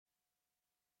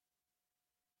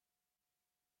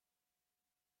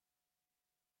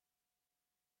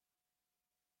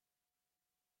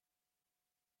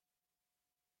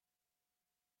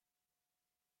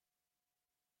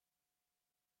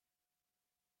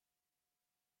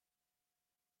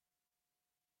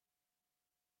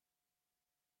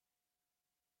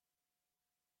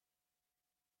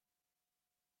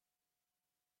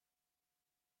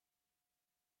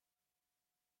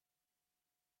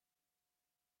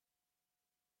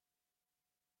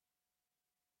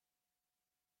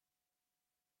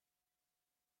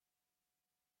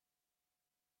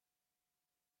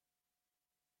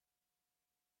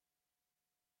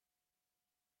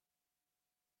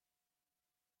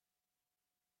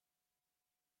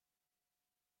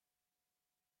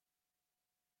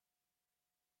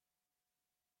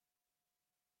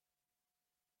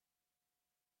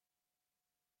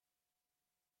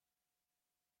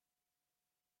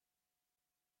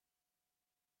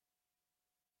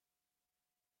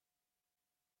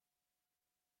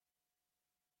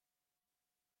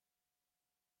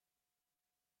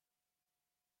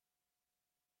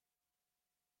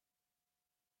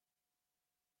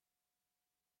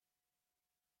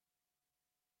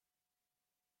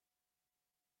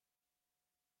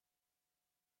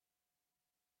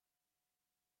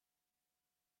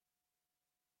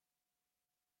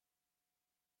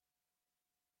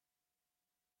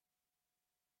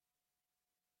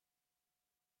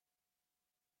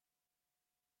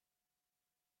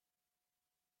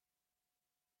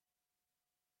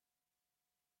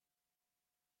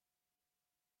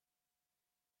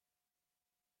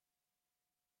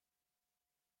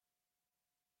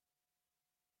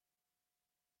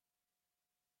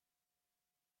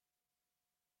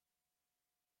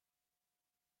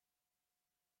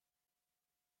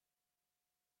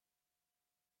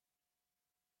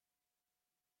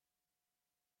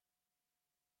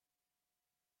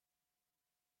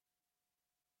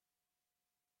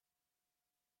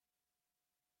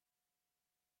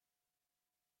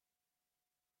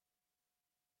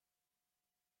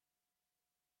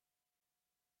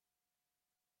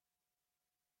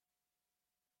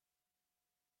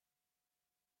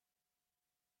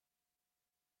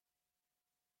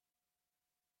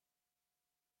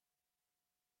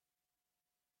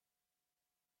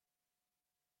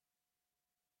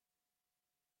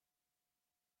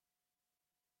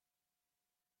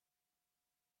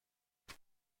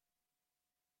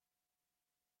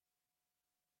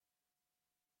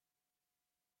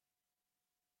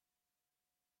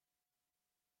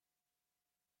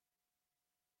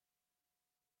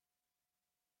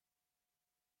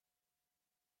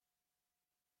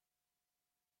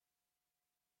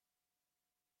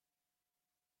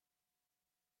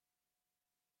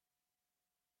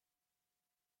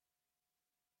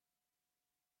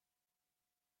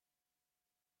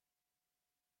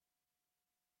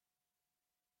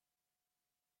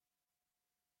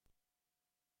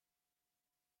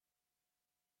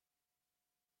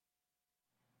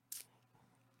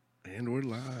And we're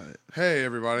live. Hey,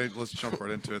 everybody. Let's jump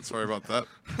right into it. Sorry about that.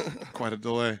 Quite a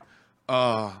delay.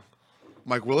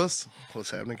 Mike Willis,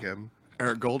 What's happening, Kevin?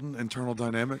 Eric Golden, Internal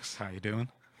Dynamics, How you doing?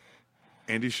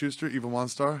 Andy Schuster, Evil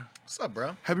Monstar. What's up,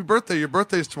 bro? Happy birthday. Your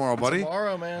birthday's tomorrow, buddy.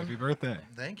 Tomorrow, man. Happy birthday.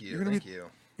 Thank you. You're gonna Thank be- you.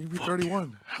 You'll be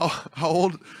 31. How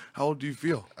old do you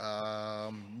feel?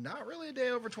 Not really a day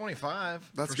over 25.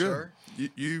 That's for good. Sure.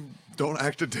 You don't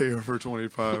act a day over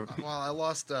 25. Well, I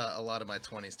lost a lot of my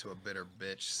 20s to a bitter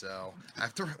bitch, so I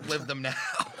have to live them now.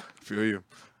 Feel you.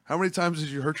 How many times did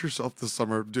you hurt yourself this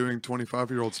summer doing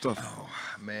 25-year-old stuff?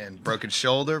 Man, broken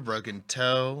shoulder, broken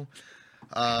toe,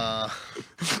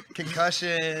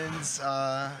 concussions,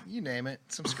 you name it,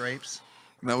 some scrapes.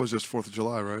 And that was just 4th of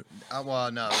July, right?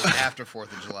 Well, no, it was after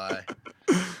 4th of July.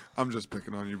 I'm just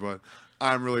picking on you, but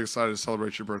I'm really excited to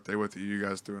celebrate your birthday with you. You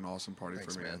guys do an awesome party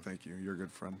Thanks, for me. man. Thank you. You're a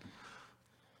good friend.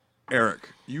 Eric,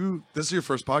 this is your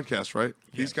first podcast, right?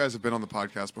 These guys have been on the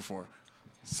podcast before.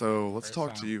 So let's First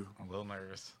talk time. to you. I'm a little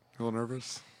nervous. You a little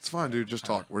nervous? It's fine, dude. Just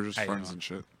talk. We're just How you friends doing? and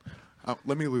shit.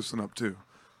 Let me loosen up, too.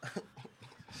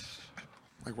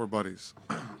 Like we're buddies.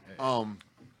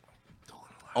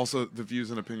 Also, the views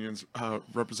and opinions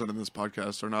represented in this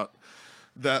podcast are not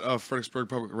that of Fredericksburg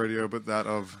Public Radio, but that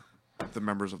of the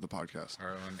members of the podcast.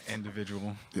 Our own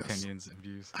individual Yes. opinions and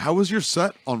views. How was your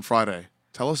set on Friday?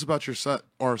 Tell us about your set,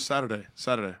 or Saturday.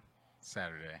 Saturday.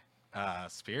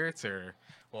 Spirits or...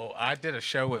 Well, I did a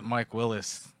show with Mike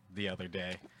Willis the other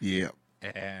day, Yeah.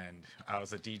 and I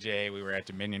was a DJ. We were at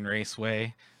Dominion Raceway.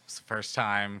 It was the first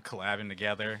time collabing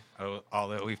together,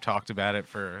 although we've talked about it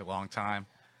for a long time.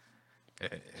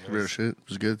 It Real was, shit. It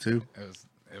was good, too.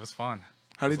 it was fun.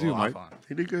 How'd he It was a do, lot of Mike? fun.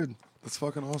 He did good. That's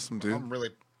fucking awesome, dude. I'm really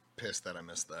pissed that I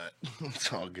missed that.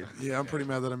 It's all good. Yeah, I'm pretty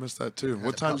mad that I missed that, too.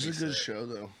 What It time? was a good show,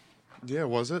 though. Yeah,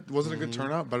 was it? Was it a good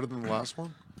turnout? Better than the last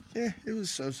one? Yeah, it was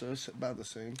so about the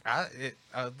same.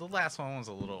 The last one was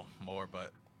a little more,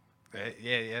 but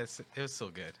it was still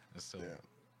good. It was still. Yeah.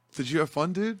 Did you have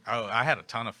fun, dude? Oh, I had a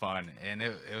ton of fun, and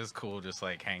it was cool just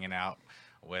like hanging out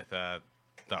with the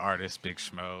artist Big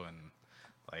Schmo and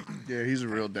like. Yeah, he's a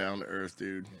real down-to-earth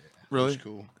dude. Really? He's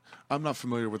cool. I'm not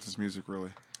familiar with his music,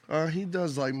 really. He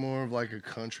does, like, more of, like, a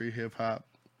country hip-hop.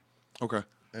 Okay.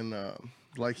 And,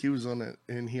 like, he was on it,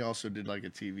 and he also did, like, a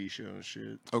TV show and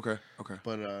shit. Okay.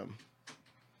 But it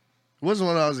wasn't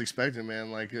what I was expecting,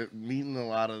 man. Like meeting a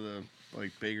lot of the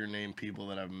like bigger name people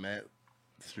that I've met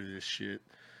through this shit,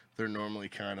 they're normally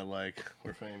kind of like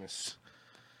we're famous,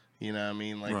 you know what I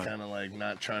mean? Like Right. kind of like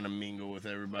not trying to mingle with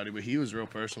everybody. But he was real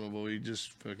personable. He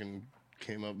just fucking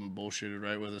came up and bullshitted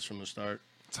right with us from the start.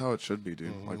 That's how it should be,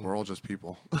 dude. Like, we're all just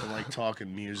people. And like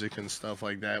talking music and stuff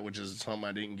like that, which is something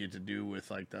I didn't get to do with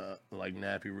like the like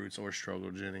Nappy Roots or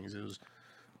Struggle Jennings. It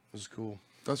was cool.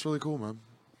 That's really cool, man.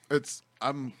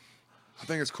 I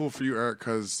think it's cool for you, Eric,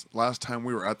 because last time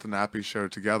we were at the Nappy show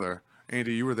together,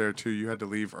 Andy, you were there too. You had to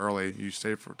leave early. You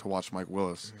stayed to watch Mike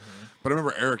Willis. But I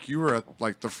remember, Eric, you were at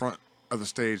like the front of the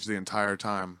stage the entire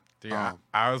time. Dude,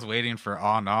 I was waiting for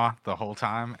Aw Nah the whole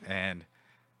time, and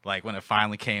like when it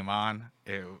finally came on,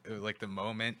 it was like the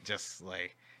moment, just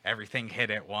like everything hit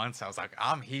at once. I was like,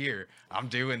 I'm here. I'm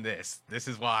doing this. This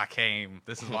is why I came.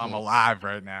 This is why I'm alive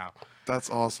right now. That's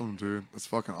awesome, dude. That's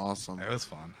fucking awesome. It was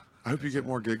fun. I hope you get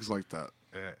more gigs like that.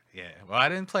 Yeah. Well, I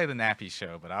didn't play the Nappy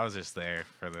show, but I was just there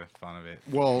for the fun of it.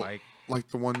 Well, Mike, like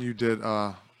the one you did,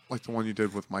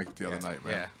 with Mike the other night,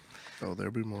 man. Yeah, Oh,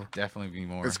 there'll be more. definitely be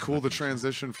more. It's cool the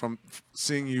transition from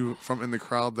seeing you from in the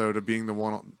crowd though to being the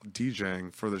one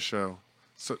DJing for the show.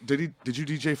 So did you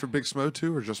DJ for Big Smo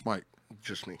too, or just Mike?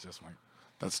 Just me. Just Mike.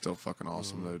 That's still fucking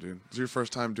awesome though, dude. Is it your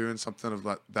first time doing something of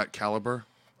that caliber,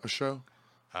 a show?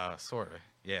 Sort of.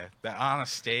 Yeah, that on a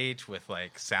stage with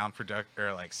like sound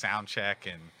check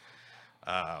and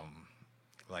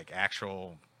like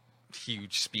actual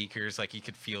huge speakers, like you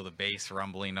could feel the bass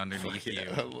rumbling underneath Yeah, you.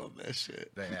 I love that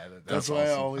shit. Yeah, That's why I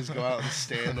awesome. always go out and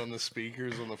stand on the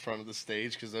speakers on the front of the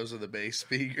stage because those are the bass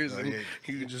speakers, and yeah.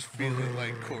 you can just feel it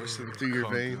like coursing through your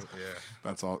veins. Yeah.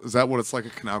 That's all. Is that what it's like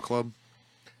at Canal Club?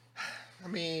 I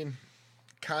mean,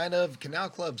 kind of. Canal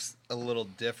Club's a little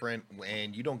different,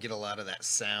 and you don't get a lot of that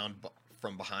sound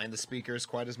from behind the speakers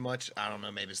quite as much. I don't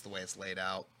know, maybe it's the way it's laid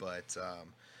out, but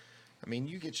I mean,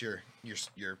 you get your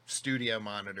studio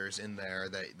monitors in there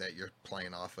that you're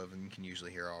playing off of, and you can usually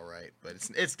hear all right. But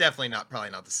it's definitely probably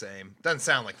not the same. Doesn't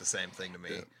sound like the same thing to me.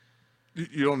 Yeah.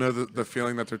 You don't know the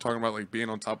feeling that they're talking about, like being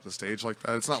on top of the stage like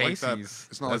that. It's not like that. Casey's,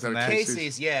 It's not like that. doesn't at that-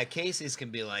 Casey's. Casey's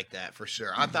can be like that for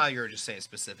sure. I thought you were just saying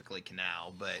specifically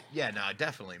Canal, but yeah, no,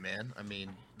 definitely, man. I mean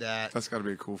That's got to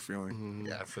be a cool feeling. Mm-hmm.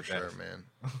 yeah, for the sure, best. man.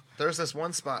 There's this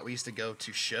one spot we used to go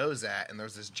to shows at, and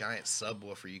there's this giant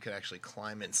subwoofer you could actually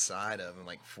climb inside of, and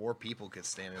like 4 people could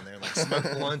stand in there and like smoke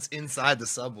blunts inside the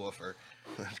subwoofer.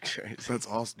 That's crazy. That's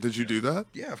awesome. Did you do that?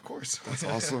 Yeah, of course. That's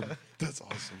awesome. That's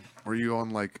awesome. Were you on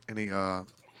like any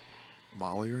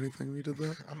Molly or anything when you did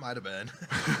that? I might have been.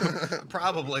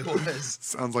 Probably was.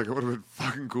 Sounds like it would have been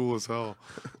fucking cool as hell.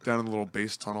 Down in the little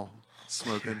bass tunnel,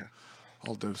 smoking,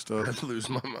 all dosed up. I'd lose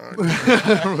my mind.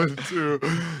 I would too.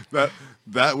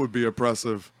 That would be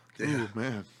oppressive. Ooh,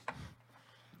 man.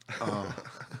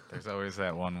 There's always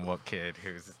that one kid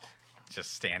who's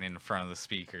just standing in front of the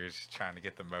speakers trying to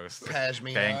get the most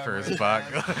Pashmina bang for his armor.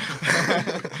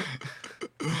 buck.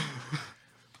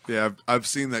 Yeah, I've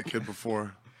seen that kid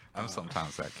before. I'm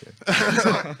sometimes that kid.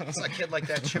 It's a kid like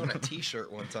that chewing a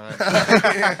T-shirt one time.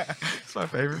 It's my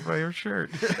favorite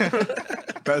shirt.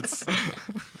 That's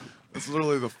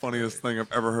literally the funniest thing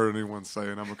I've ever heard anyone say,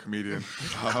 and I'm a comedian.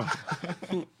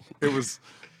 It was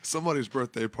somebody's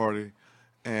birthday party,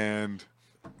 and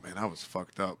man, I was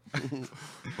fucked up.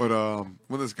 But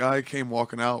when this guy came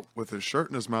walking out with his shirt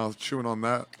in his mouth, chewing on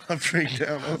that, I freaked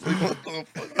out. I was like, what the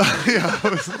fuck? yeah, I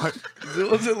was like,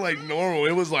 It wasn't like normal.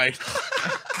 It was like,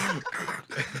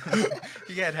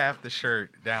 He had half the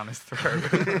shirt down his throat.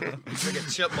 Like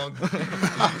a chipmunk.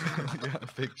 Yeah,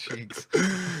 big cheeks.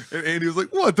 and Andy was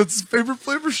like, "What? That's his favorite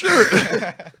flavor shirt."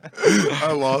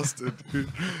 I lost it, dude.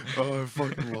 Oh, I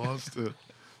fucking lost it.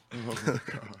 Oh my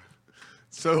god.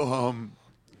 So,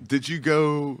 did you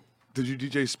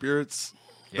DJ Spirits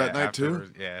that night too?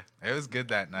 afterwards, Yeah, it was good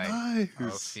that night. I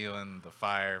was Nice. feeling the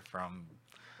fire from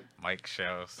Mike's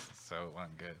shows, so it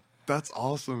went good. That's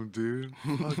awesome, dude.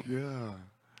 Fuck yeah.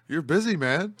 You're busy,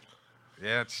 man.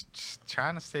 Yeah, just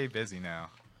trying to stay busy now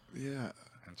Yeah.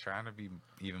 and trying to be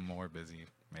even more busy,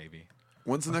 maybe.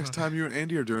 When's the next time you and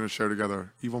Andy are doing a show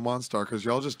together? Evil Monstar, because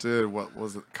y'all just did, what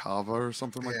was it, Kava or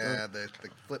something like Yeah, that? the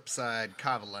flip side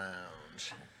Kava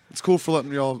Lounge. It's cool for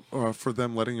letting y'all, or for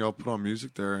them letting y'all put on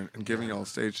music there and giving y'all a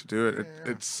stage to do it.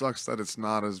 It sucks that it's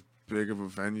not as big of a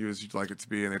venue as you'd like it to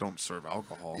be, and they don't serve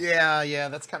alcohol. Yeah,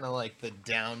 that's kind of like the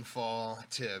downfall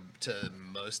to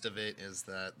most of it is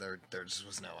that there just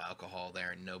was no alcohol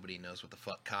there, and nobody knows what the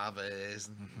fuck Kava is.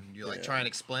 And you like try and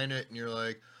explain it, and you're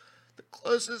like, the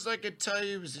closest I could tell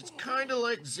you is it's kind of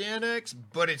like Xanax,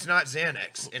 but it's not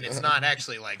Xanax, and it's not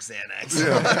actually like Xanax.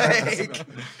 Like,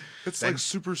 It's like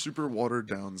super, super watered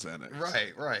down Xanax.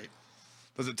 right.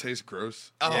 Does it taste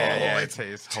gross? Oh, Yeah, it it's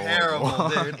tastes terrible,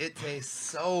 horrible. dude. It tastes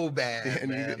so bad, and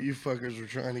man. you fuckers were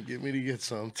trying to get me to get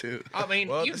some too. I mean,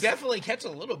 Well, you this- definitely catch a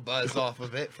little buzz off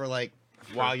of it for like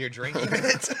while you're drinking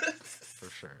it. For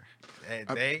sure.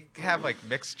 They have like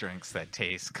mixed drinks that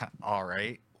taste all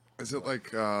right. Is it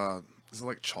like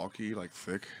chalky, like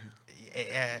thick?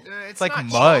 Yeah, It's like not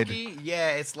mud. chalky.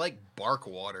 Yeah, it's like bark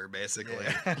water, basically.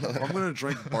 If I'm gonna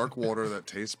drink bark water that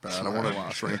tastes bad, I want to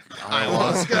drink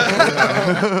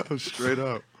Ayahuasca. straight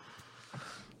up.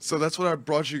 So that's what I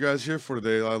brought you guys here for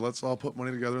today. Let's all put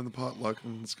money together in the potluck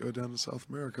and let's go down to South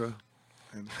America.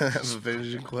 And Have a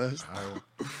finishing quest.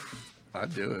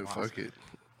 I'd do it. Fuck it.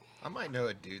 I might know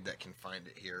a dude that can find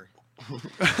it here.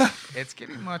 It's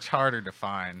getting much harder to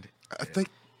find. I think,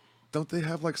 don't they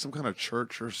have like some kind of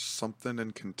church or something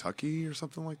in Kentucky or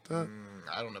something like that?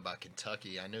 I don't know about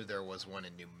Kentucky. I knew there was one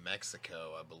in New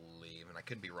Mexico, I believe, and I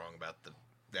could be wrong about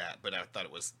that, but I thought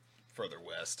it was further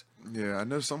west. Yeah, I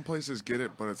know some places get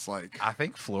it, but it's like I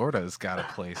think Florida's got a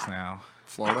place now.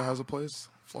 Florida has a place.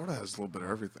 Florida has a little bit of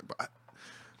everything, but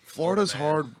Florida's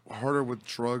harder with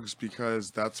drugs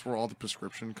because that's where all the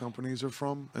prescription companies are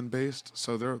from and based.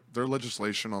 So their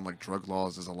legislation on like drug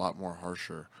laws is a lot more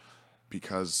harsher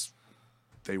because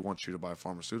they want you to buy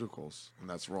pharmaceuticals, and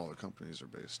that's where all the companies are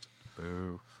based.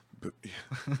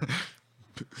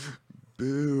 Boo.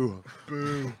 Boo.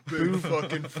 Big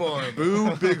fucking farm.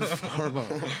 Boo, big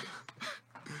pharma.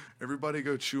 Everybody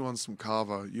go chew on some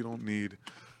kava. You don't need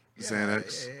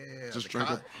Xanax. Just drink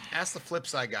it. Ask the flip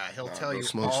side guy. He'll tell go you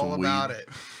smoke all some about weed. it.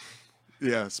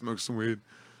 Yeah, smoke some weed.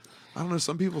 I don't know.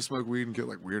 Some people smoke weed and get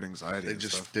like weird anxiety. They and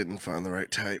just stuff. didn't find the right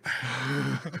type.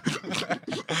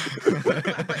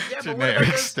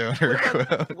 Generic stoner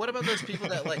quote. What about those people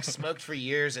that like smoked for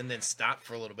years and then stopped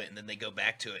for a little bit and then they go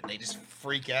back to it and they just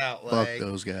freak out? Fuck Like,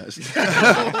 those guys.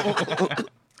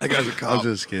 That guy's a I'm cop.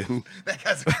 just kidding. that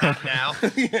guy's a cop now.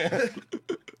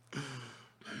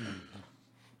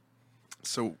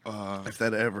 So, If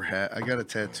that ever I got a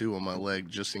tattoo on my leg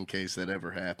just in case that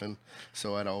ever happened.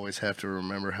 So I'd always have to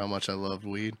remember how much I loved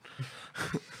weed.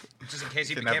 Just in case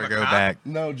you To became never a go cop. back.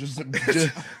 No, just in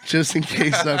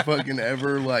case I fucking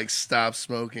ever like stopped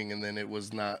smoking and then it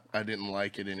was not. I didn't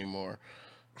like it anymore.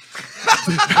 I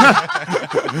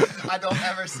don't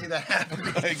ever see that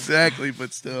happening. Exactly,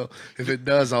 but still, if it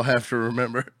does, I'll have to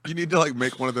remember. you need to like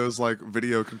make one of those like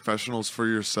video confessionals for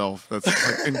yourself. That's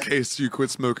like in case you quit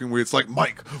smoking weed. It's like,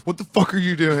 Mike, what the fuck are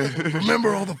you doing?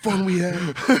 Remember all the fun we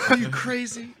had? Are you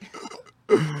crazy?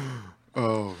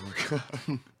 Oh my god.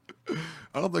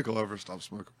 I don't think I'll ever stop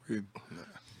smoking weed.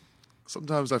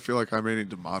 Sometimes I feel like I may need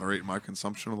to moderate my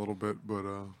consumption a little bit, but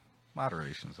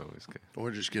Moderation's always good.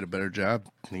 Or just get a better job.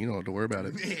 You don't have to worry about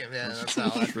it. Yeah, man, that's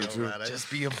how I feel too. about it. Just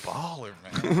be a baller,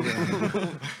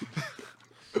 man.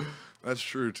 that's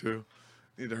true too.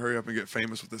 Need to hurry up and get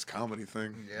famous with this comedy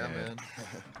thing. Yeah, man.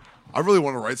 I really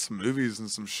want to write some movies and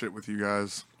some shit with you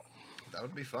guys. That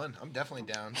would be fun. I'm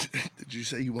definitely down. Did you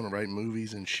say you want to write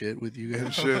movies and shit with you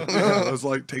guys? Shit. Yeah, let's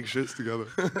like take shits together.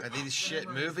 Are these shit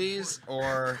movies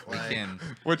or We like? can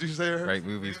What'd you say, Eric? write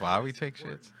movies while we take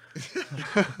shits.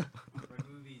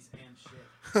 movies and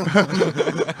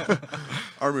shit.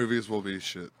 Our movies will be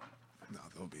shit. No,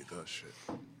 they'll be the shit.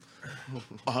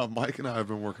 Mike and I have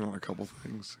been working on a couple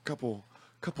things, a couple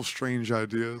strange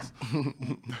ideas.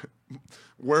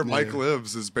 Where Mike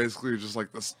lives is basically just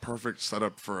like this perfect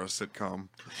setup for a sitcom.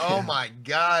 Oh my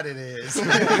god, it is.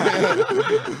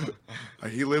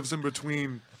 He lives in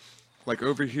between. Like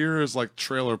over here is like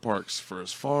trailer parks for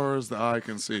as far as the eye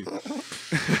can see.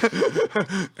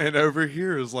 And over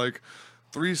here is like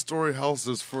 3-story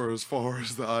houses for as far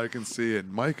as the eye can see.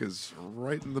 And Mike is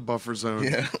right in the buffer zone.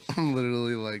 Yeah, I'm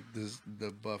literally like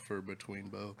the buffer between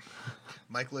both.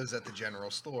 Mike lives at the general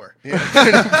store. Yeah,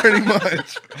 pretty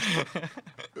much.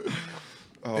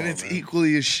 Oh, And it's man.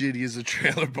 equally as shitty as a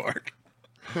trailer park.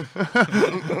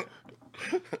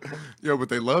 Yeah, but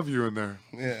they love you in there.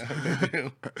 Yeah, they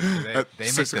do. They, At they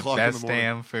make 6 the o'clock in the best morning.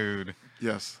 damn food,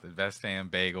 Yes. the best damn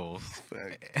bagels.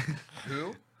 Fact.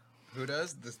 Who? Who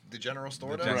does? The general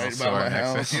store The does? general Right store about my next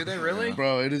to- house. Do they really?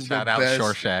 Bro, it is Shout the out best.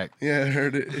 Shore Shack. Yeah, I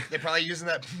heard it. They're probably using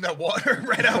that water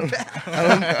right out back.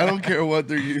 I don't care what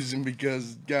they're using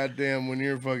because goddamn when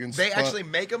you're fucking They spun- actually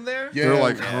make them there? Yeah, They're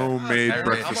like yeah. homemade They're-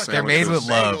 breakfast they're made sandwiches. with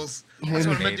love. Bagels. That's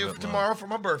what I'm Made gonna do with for love. tomorrow for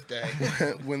my birthday.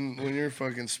 when you're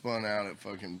fucking spun out at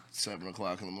fucking 7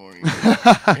 o'clock in the morning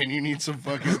and you need some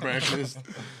fucking breakfast.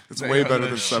 It's they way have better that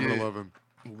than shit. 7-Eleven.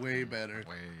 Way better.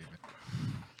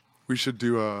 We should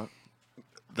do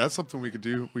that's something we could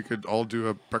do. We could all do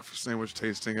a breakfast sandwich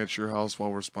tasting at your house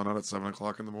while we're spun out at 7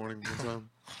 o'clock in the morning one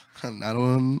time. Not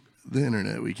on the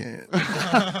internet, we can't.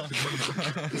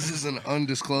 This is an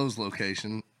undisclosed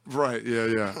location. Right,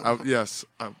 yeah. Yes,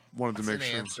 I wanted to It's make in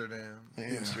sure. Amsterdam.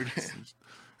 Amsterdam.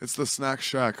 It's the Snack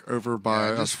Shack over by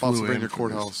Yeah, I just flew Spotsylvania in for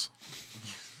Courthouse.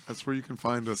 That's where you can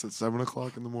find us at 7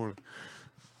 o'clock in the morning.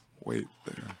 Wait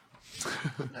there.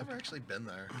 I've never actually been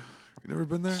there. You never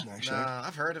been there? Snack Shack. Nah,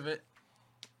 I've heard of it.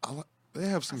 They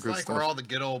have some It's good like stuff. where all the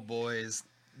good old boys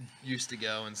used to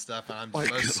go and stuff, and I'm Like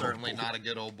good most old certainly not a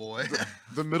good old boy.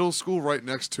 The middle school right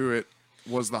next to it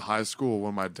was the high school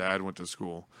when my dad went to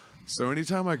school. So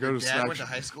anytime I go to Dad Snack went to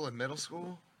high school and middle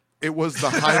school? it was the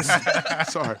high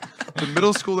sorry. The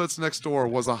middle school that's next door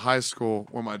was a high school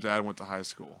when my dad went to high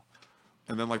school.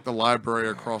 And then like the library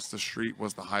across the street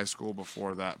was the high school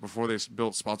before that. Before they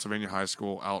built Spotsylvania High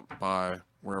School out by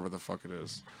wherever the fuck it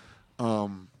is.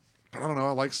 But I don't know,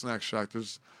 I like Snack Shack. I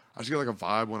just get like a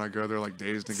vibe when I go there, like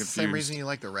dazed and confused. Same reason you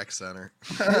like the rec center.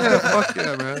 Yeah, fuck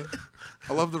yeah, man.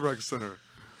 I love the rec center.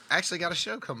 I actually got a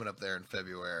show coming up there in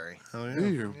February. Oh, Do yeah.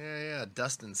 you? Yeah.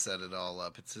 Dustin set it all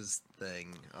up. It's his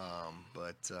thing.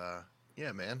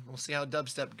 Yeah, man. We'll see how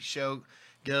Dubstep show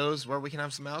goes where we can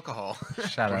have some alcohol.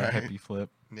 Shout out Hippie Flip.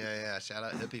 Yeah. Shout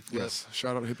out Hippie Flip. Yes.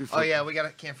 Shout out Hippie Flip. Oh yeah,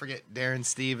 can't forget Darren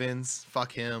Stevens.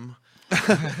 Fuck him.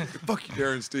 Fuck you,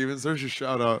 Darren Stevens. There's your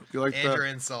shout out. You like And your that?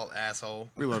 insult, asshole.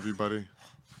 We love you, buddy.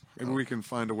 Maybe we can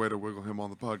find a way to wiggle him on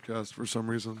the podcast for some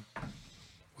reason.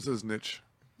 What's his niche?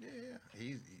 Yeah.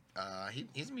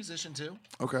 He's a musician too.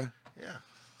 Okay. Yeah.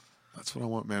 That's what I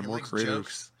want, man. He More likes creative.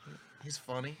 jokes. He's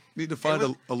funny. Need to find a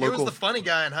He local. was the funny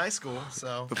guy in high school,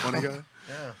 so the funny guy.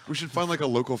 yeah. We should find like a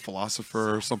local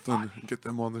philosopher or something and get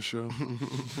them on the show.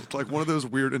 Like one of those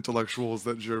weird intellectuals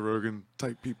that Joe Rogan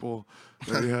type people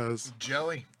that he has.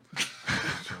 Joey.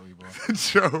 Joey boy.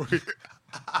 Joey.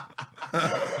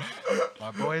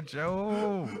 My boy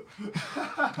Joe.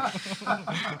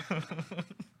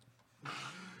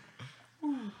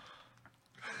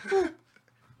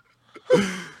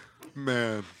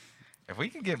 Man. if we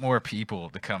could get more people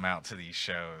to come out to these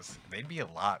shows, they'd be a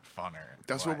lot funner.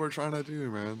 That's what we're trying to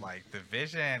do, man. Like the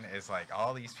vision is like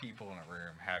all these people in a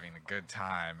room having a good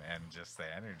time and just the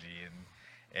energy,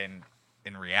 and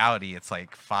in reality, it's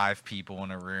like 5 people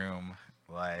in a room,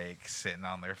 like sitting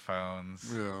on their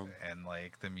phones, and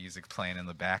like the music playing in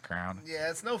the background. Yeah,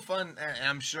 it's no fun. And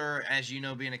I'm sure, as you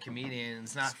know, being a comedian,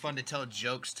 it's not fun to tell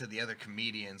jokes to the other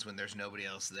comedians when there's nobody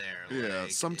else there. Yeah,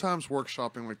 sometimes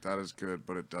workshopping like that is good,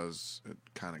 but it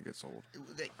kind of gets old.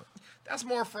 That's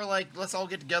more for like, let's all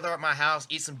get together at my house,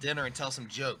 eat some dinner, and tell some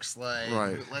jokes. Like,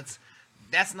 Right.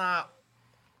 That's not,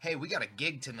 hey, we got a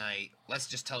gig tonight. Let's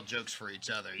just tell jokes for each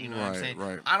other. You know what I'm saying?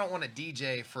 Right. I don't want to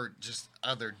DJ for just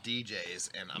other DJs,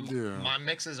 and my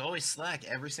mix is always slack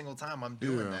every single time I'm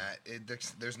doing that.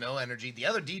 There's no energy. The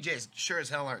other DJs sure as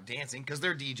hell aren't dancing because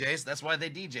they're DJs. That's why they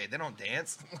DJ. They don't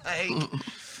dance. Like,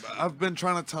 I've been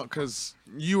trying to tell, because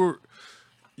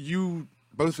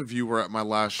both of you were at my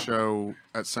last show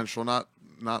at Central, not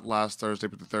last Thursday,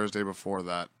 but the Thursday before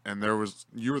that, and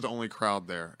you were the only crowd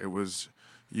there. It was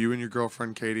you and your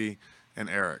girlfriend Katie and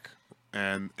Eric,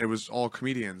 and it was all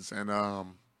comedians, and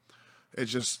it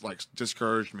just like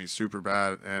discouraged me super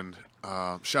bad. And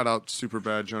shout out super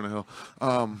bad Jonah Hill.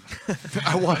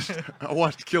 I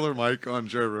watched Killer Mike on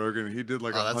Joe Rogan. He did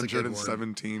like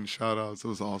 117 shout outs. It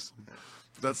was awesome.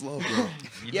 That's love, bro.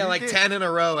 yeah, like 10 in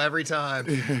a row every time.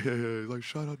 Yeah. Like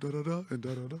shout out da da da and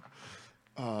da da da.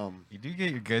 You do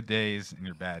get your good days and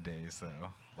your bad days, though.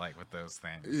 Like with those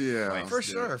things. Yeah. Like, For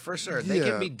sure. They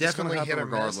can be definitely hit or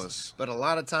regardless. miss, but a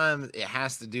lot of times it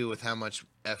has to do with how much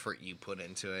effort you put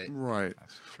into it. Right.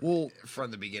 Well, from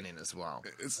the beginning as well.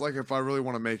 it's like if I really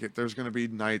want to make it, there's going to be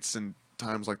nights and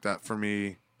times like that for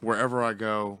me wherever I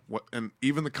go. And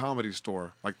even the Comedy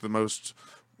Store, like the most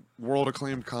world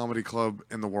acclaimed comedy club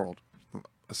in the world.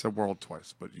 I said world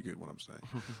twice, but you get what I'm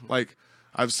saying. Like,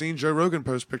 I've seen Joe Rogan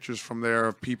post pictures from there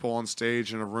of people on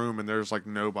stage in a room, and there's like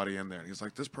nobody in there. And he's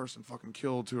like, this person fucking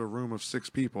killed to a room of 6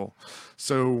 people.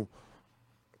 So,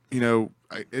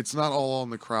 it's not all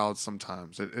on the crowd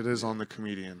sometimes. It is on the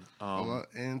comedian.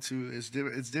 It's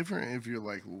different if you're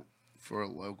like for a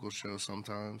local show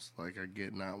sometimes. Like, I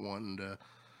get not wanting to.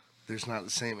 There's not the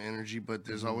same energy, but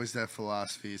there's always that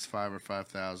philosophy. It's 5 or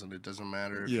 5,000. It doesn't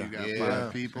matter if you got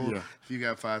 5 people. Yeah. If you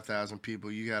got 5,000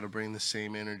 people, you got to bring the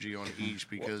same energy on each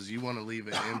because you want to leave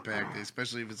an impact.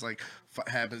 Especially if it's like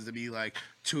happens to be like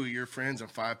 2 of your friends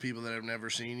and 5 people that have never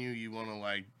seen you. You want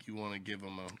to give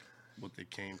them what they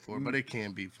came for, but it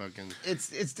can be fucking.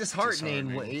 It's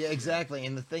disheartening. Exactly,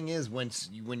 and the thing is, when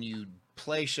you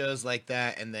play shows like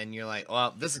that, and then you're like,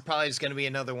 well, this is probably just going to be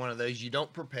another one of those. You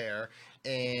don't prepare,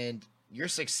 and your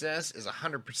success is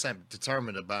 100%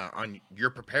 determined on your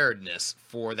preparedness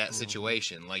for that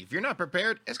situation. Like, if you're not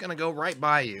prepared, it's going to go right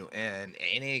by you, and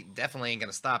it definitely ain't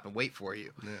going to stop and wait for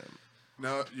you. Yeah.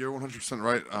 No, you're 100%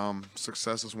 right.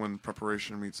 Success is when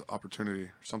preparation meets opportunity,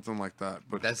 or something like that.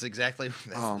 But That's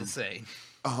the saying.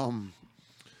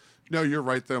 No, you're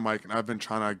right though, Mike. And I've been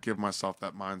trying to give myself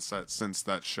that mindset since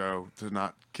that show to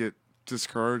not get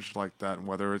discouraged like that. And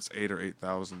whether it's 8 or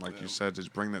 8,000, like you said,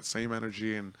 just bring that same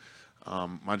energy. And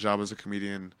my job as a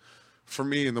comedian, for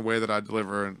me, in the way that I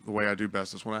deliver and the way I do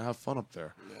best is when I have fun up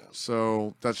there. Yeah.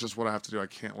 So that's just what I have to do. I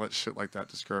can't let shit like that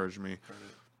discourage me. Right.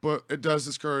 But it does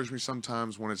discourage me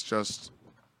sometimes when it's just,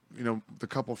 the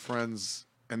couple friends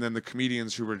and then the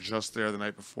comedians who were just there the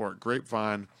night before at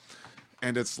Grapevine.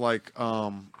 And it's like,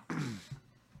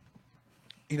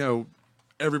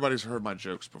 everybody's heard my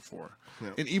jokes before. Yeah.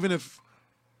 And even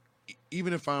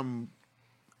if I'm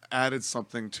added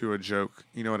something to a joke,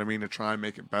 you know what I mean, to try and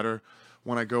make it better,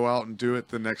 when I go out and do it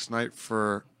the next night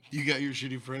for... You got your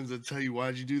shitty friends that tell you,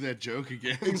 why'd you do that joke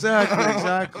again?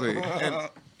 Exactly. And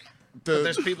but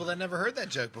there's people that never heard that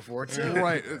joke before, too.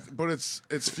 Right, but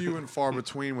it's few and far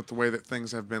between with the way that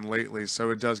things have been lately, so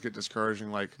it does get discouraging.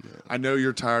 Like, I know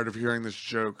you're tired of hearing this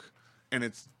joke, and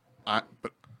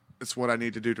but it's what I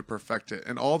need to do to perfect it.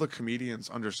 And all the comedians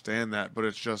understand that, but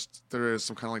it's just, there is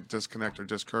some kind of like disconnect or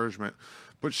discouragement.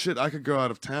 But shit, I could go out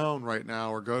of town right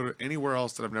now or go to anywhere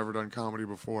else that I've never done comedy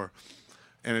before,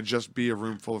 and it just be a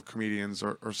room full of comedians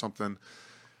or something.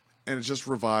 And it just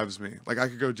revives me. Like, I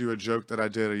could go do a joke that I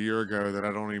did a year ago that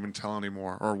I don't even tell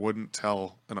anymore or wouldn't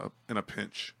tell in a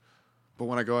pinch. But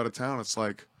when I go out of town, it's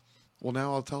like, well,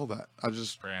 now I'll tell that.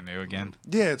 Brand new again.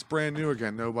 Yeah, it's brand new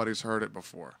again. Nobody's heard it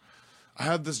before. I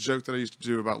had this joke that I used to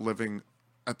do about living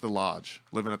at the lodge,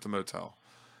 living at the motel.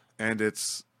 And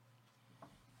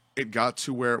it got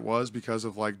to where it was because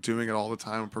of like doing it all the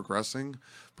time and progressing.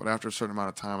 But after a certain amount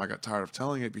of time, I got tired of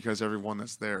telling it because everyone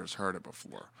that's there has heard it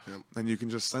before. And you can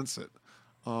just sense it.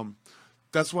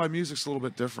 That's why music's a little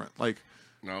bit different. Like,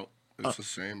 no, It's the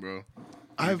same, bro. You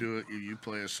I've- do it. You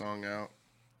play a song out.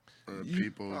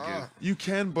 People get. You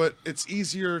can, but it's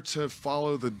easier to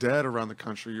follow the dead around the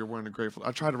country. You're wearing a Grateful.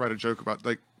 I tried to write a joke about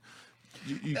like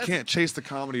you can't chase the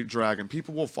comedy dragon.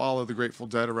 People will follow the Grateful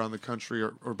Dead around the country,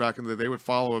 or back in the day, they would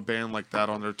follow a band like that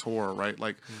on their tour, right?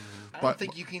 Like, I don't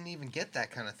think you can even get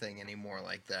that kind of thing anymore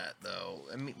like that, though.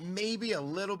 I mean, maybe a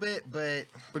little bit, but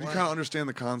you kind of understand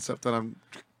the concept that I'm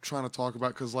trying to talk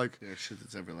about, because like, Yeah, shit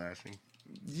that's everlasting.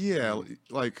 yeah,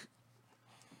 like,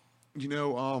 you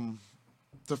know,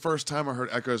 the first time I heard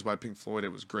Echoes by Pink Floyd, it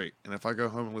was great. And if I go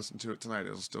home and listen to it tonight,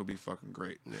 it'll still be fucking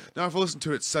great. Yeah. Now, if I listen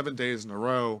to it 7 days in a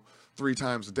row, 3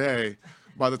 times a day,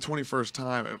 by the 21st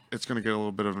time, it's going to get a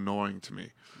little bit of annoying to me.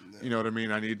 You know what I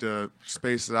mean? I need to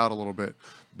space it out a little bit.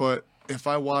 But if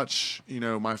I watch, you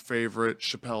know, my favorite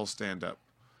Chappelle stand-up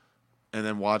and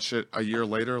then watch it a year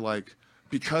later, like,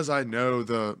 because I know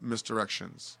the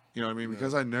misdirections, you know what I mean?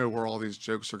 Because I know where all these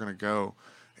jokes are going to go,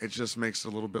 it just makes it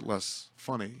a little bit less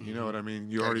funny. You know what I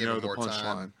mean? You Gotta already give know it the more punchline.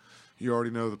 time. You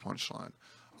already know the punchline.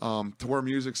 To where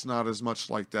music's not as much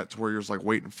like that, to where you're just like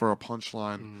waiting for a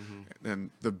punchline,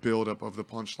 and the buildup of the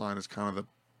punchline is kind of the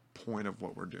point of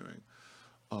what we're doing.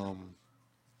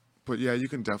 But yeah, you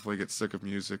can definitely get sick of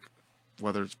music,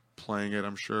 whether it's playing it,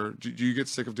 I'm sure. Do you get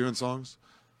sick of doing songs?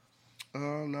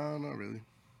 No, not really.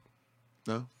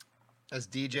 No? as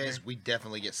DJs, we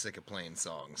definitely get sick of playing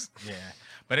songs. Yeah,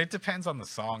 but it depends on the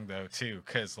song though too,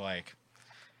 because like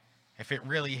if it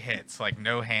really hits, like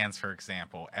No Hands for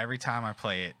example, every time I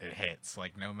play it, it hits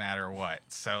like no matter what.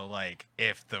 So like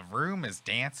if the room is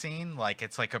dancing, like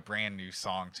it's like a brand new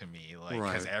song to me, like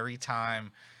because Right. every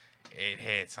time it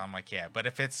hits, I'm like yeah. But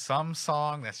if it's some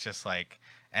song that's just like,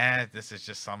 this is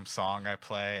just some song I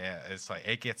play, it's like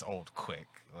it gets old quick.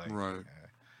 Like, Right.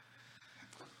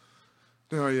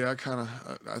 No, yeah,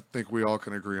 I think we all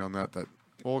can agree on that.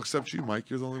 Well, except you, Mike.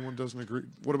 You're the only one who doesn't agree.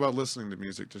 What about listening to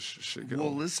music? Does shit get Well,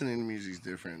 old? listening to music's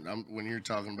different. When you're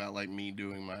talking about like me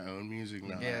doing my own music,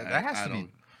 no, Yeah, that has I to be-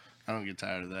 don't. I don't get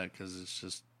tired of that because it's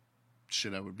just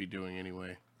shit I would be doing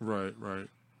anyway. Right, right.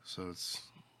 So it's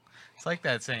like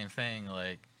that same thing,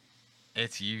 like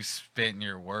it's you spitting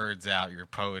your words out, your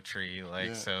poetry, like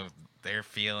Yeah. so they're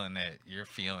feeling it, you're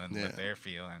feeling Yeah. what they're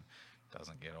feeling.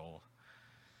 Doesn't get old.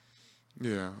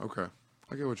 Yeah, okay.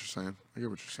 I get what you're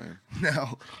saying.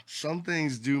 now some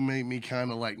things do make me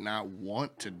kind of like not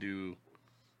want to do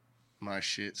my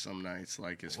shit some nights.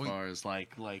 Like as far as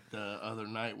like the other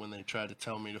night when they tried to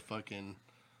tell me to fucking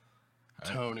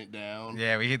tone it down.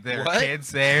 Yeah, there were What? kids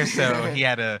there, so he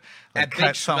had to like, At cut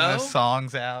Big some of the Schmo?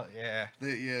 songs out. Yeah,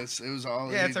 Yes, it was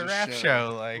all. yeah, it's a ages rap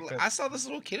show. Like, I saw this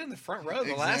little kid in the front row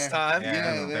the last Exactly. time.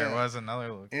 yeah, Yeah, there yeah. was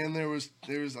another. And there was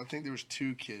I think there was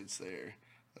 2 kids there.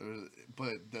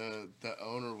 But the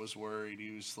owner was worried.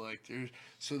 He was like,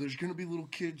 there's gonna be little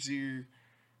kids here,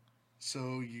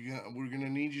 so we're gonna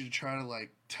need you to try to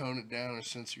like tone it down or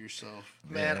censor yourself.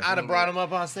 Man, Yeah. I'd have brought him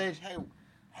up on stage. Hey,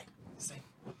 say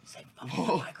fucking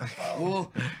Well, microphone.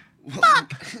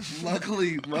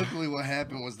 luckily, what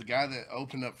happened was the guy that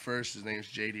opened up first. His name's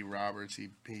JD Roberts. He's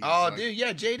Oh, like, dude,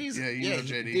 yeah, JD's. Yeah, you know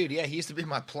JD. Dude, yeah, he used to be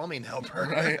my plumbing helper.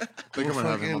 right? I think I'm Well, gonna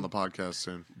have him on fucking the podcast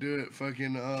soon. do it.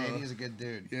 Fucking JD's a good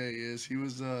dude. yeah, he is. He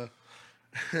was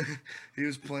he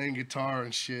was playing guitar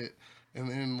and shit. And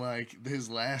then like his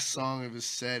last song of his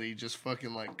set, he just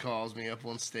fucking like calls me up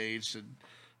on stage to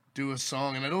do a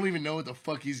song, and I don't even know what the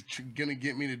fuck he's gonna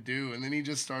get me to do. And then he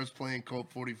just starts playing Colt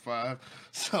 45.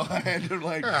 So I had to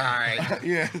like, All right.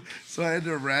 yeah. So I had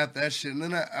to rap that shit. And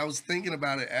then I was thinking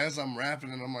about it as I'm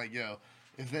rapping, and I'm like, yo,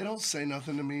 if they don't say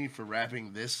nothing to me for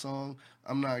rapping this song,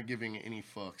 I'm not giving any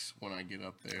fucks when I get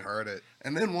up there. Heard it.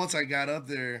 And then once I got up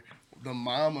there, the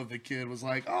mom of the kid was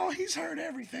like, "Oh, he's heard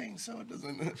everything, so it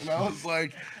doesn't." And I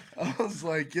was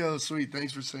like, "Yo, sweet,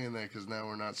 thanks for saying that, because now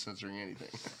we're not censoring anything."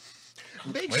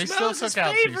 Big Well, he still Schmo's his took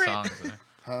out 2 favorite. songs. Though.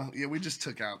 Huh? Yeah, we just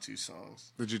took out 2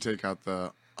 songs. Did you take out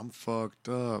the "I'm fucked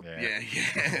up"? Yeah.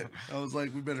 Yeah. I was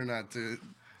like, we better not to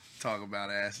talk about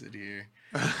acid here.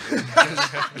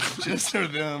 just for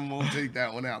them, we'll take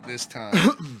that one out this time.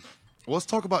 Well, let's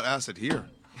talk about acid here.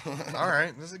 All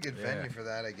right, this is a good Yeah. venue for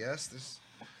that, I guess.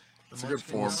 It's a good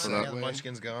forum for that. Yeah, the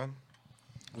Munchkin's gone.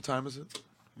 What time is it?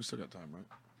 We still got time, right?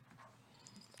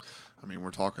 I mean,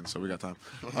 we're talking, so we got time.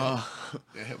 Yeah,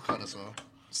 he'll cut us off.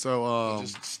 So,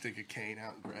 Just stick a cane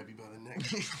out and grab you by the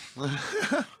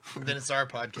neck. Then it's our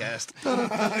podcast.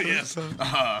 Yes.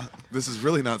 this is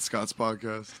really not Scott's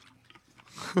podcast.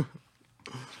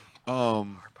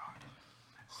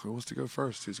 Who wants to go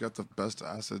first? Who's got the best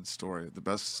acid story, the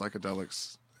best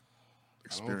psychedelics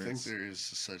I don't think experience? there is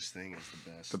such thing as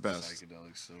the best The best.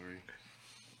 psychedelic story.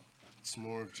 It's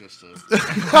more of just a.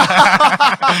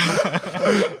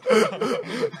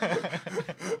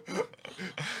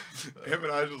 Him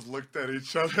and I just looked at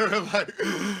each other and like,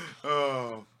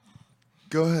 oh.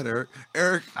 Go ahead, Eric.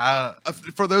 Eric,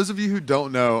 for those of you who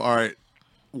don't know, all right,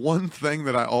 one thing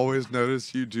that I always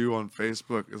notice you do on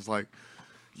Facebook is like,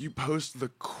 you post the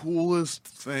coolest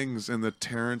things in the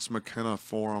Terrence McKenna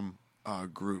forum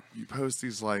group. You post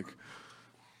these like,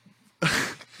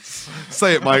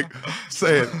 say it, Mike.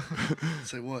 Say it.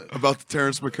 Say what? About the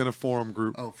Terrence McKenna forum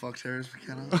group. Oh, fuck Terrence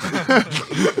McKenna.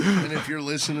 And if you're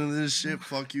listening to this shit,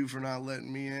 fuck you for not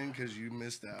letting me in because you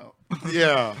missed out.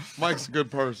 Yeah, Mike's a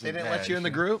good person. They didn't let you in the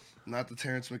group? Not the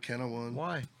Terrence McKenna one.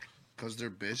 Why? Because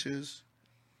they're bitches.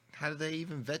 How did they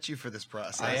even vet you for this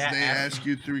process? They ask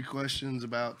you 3 questions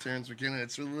about Terrence McKenna.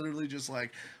 It's literally just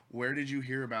like, where did you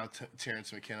hear about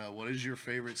Terrence McKenna? What is your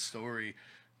favorite story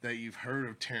that you've heard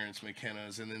of Terrence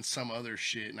McKenna's? And then some other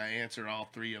shit. And I answered all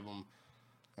 3 of them.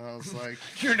 I was like,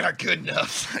 you're not good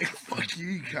enough. Like, fuck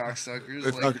you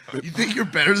cocksuckers. Like, you think you're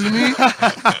better than me?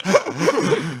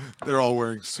 They're all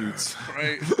wearing suits.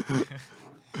 Right.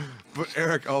 But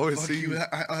Eric, I always Fuck see you.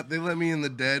 They let me in the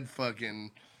dead fucking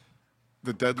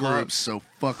the dead group, groups. so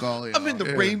fuck all y'all. I'm in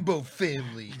the rainbow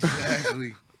family.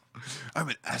 Exactly. I'm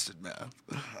an acid man.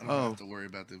 I don't have to worry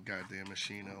about the goddamn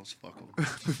machine elves. Fuck them.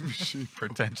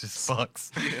 Pretentious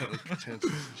fucks. Yeah, those pretentious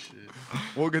and shit.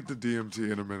 We'll get to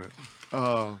DMT in a minute.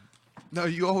 No,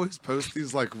 you always post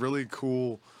these like really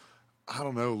cool, I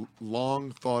don't know, long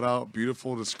thought out,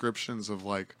 beautiful descriptions of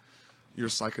like your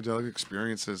psychedelic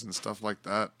experiences and stuff like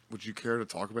that. Would you care to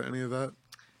talk about any of that?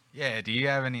 Yeah. Do you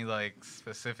have any like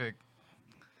specific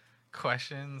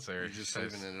questions or You're just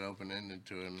leaving it open ended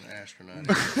to an astronaut.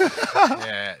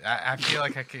 Yeah, I feel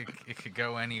like it could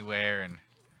go anywhere. And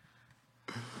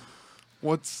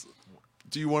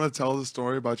do you want to tell the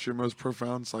story about your most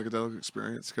profound psychedelic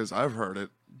experience? Because I've heard it.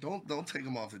 Don't take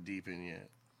them off the deep end yet.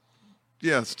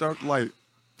 Yeah, start light,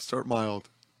 start mild.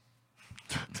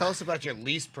 Tell us about your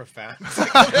least profound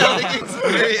psychedelic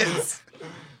experience.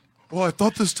 Well, I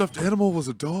thought this stuffed animal was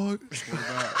a dog.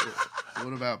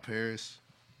 What about Paris?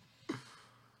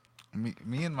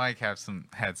 me and Mike had some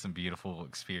beautiful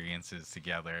experiences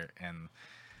together, and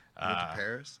Went to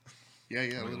Paris? Yeah,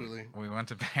 literally. we went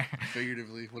to Paris.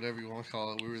 Figuratively, whatever you want to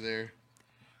call it. We were there.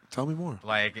 Tell me more.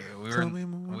 Like we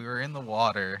were in the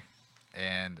water,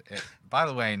 and by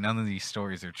the way, none of these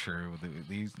stories are true.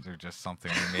 These are just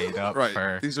something we made up Right.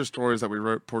 for These are stories that we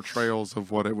wrote, portrayals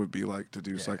of what it would be like to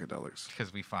do psychedelics.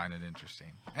 because we find it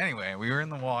interesting. Anyway, we were in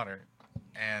the water,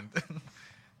 and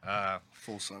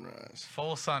Full sunrise.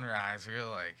 full sunrise. We were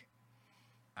like,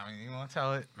 I mean, you want to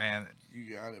tell it, man?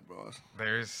 You got it, boss.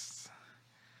 There's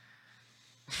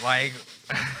like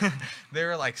there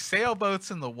were like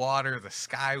sailboats in the water. The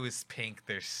sky was pink.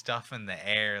 There's stuff in the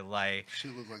air. Like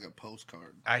Shit looked like a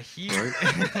postcard. I hear,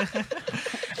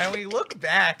 and we look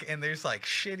back, and there's like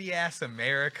shitty ass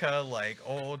America, like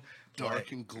old, Dark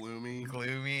like, and gloomy.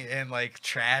 and like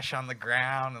trash on the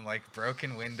ground, and like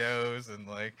broken windows, and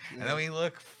like, and then we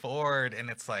look forward, and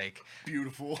it's like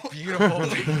Beautiful. beautiful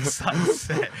pink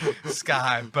sunset,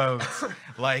 sky, boats,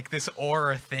 like this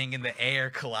aura thing in the air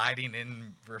colliding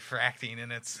and refracting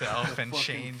in itself and Fucking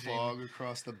changing. fog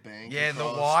across the bank. Yeah, and the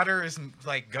across- water is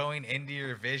like going into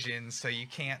your vision, so you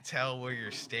can't tell where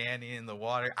you're standing in the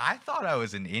water. I thought I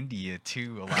was in India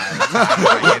too a lot of the time.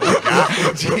 Like, in the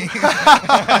Ganges.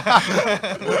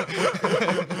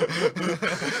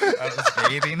 I was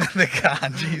bathing in the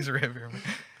Ganges River.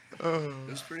 It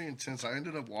was pretty intense. I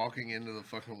ended up walking into the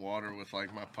fucking water with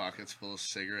like my pockets full of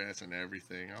cigarettes and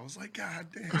everything. I was like, God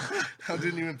damn. I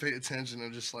didn't even pay attention.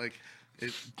 I'm just like,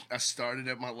 I started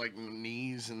at my like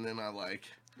knees, and then I like,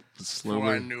 before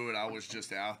I knew it, I was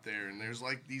just out there. And there's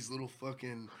like these little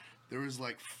fucking, there was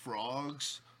like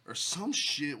frogs or some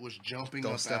shit was jumping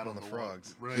Don't up step out on of the water.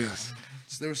 frogs. Right. Yes.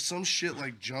 So there was some shit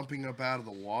like jumping up out of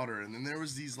the water, and then there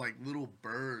was these like little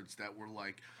birds that were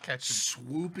like Catching.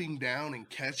 swooping down and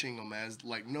catching them as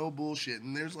like no bullshit.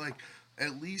 And there's like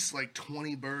at least like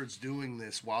 20 birds doing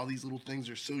this while these little things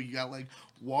are, so you got like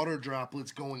water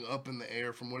droplets going up in the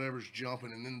air from whatever's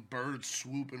jumping, and then birds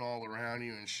swooping all around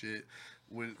you and shit.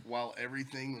 While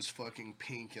everything was fucking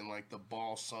pink and like the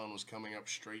ball sun was coming up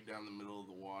straight down the middle of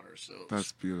the water. So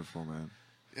That's beautiful, man.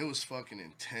 it was fucking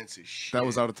intense as shit. That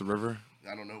was out at the river?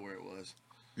 I don't know where it was.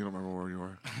 You don't remember where you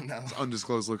were? No. It's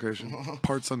undisclosed location.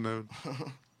 Parts unknown.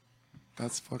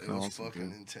 That's fucking It was awesome. fucking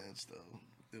Dude. intense though.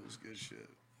 It was good shit.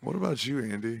 What about you,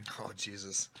 Andy? Oh,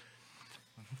 Jesus.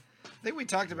 I think we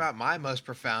talked about my most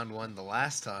profound one the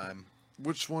last time.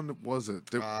 Which one was it?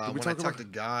 Did we When I talk talked about? to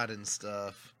God and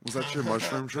stuff. Was that your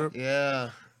mushroom trip?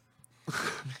 Yeah.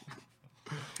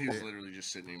 He was literally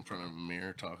just sitting in front of a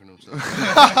mirror talking to himself.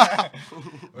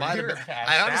 Might You have were been.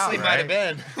 passed I honestly out, might have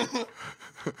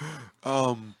right?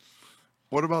 been.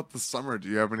 What about the summer? Do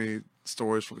you have any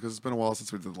stories? Because it's been a while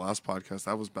since we did the last podcast.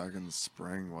 That was back in the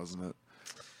spring, wasn't it?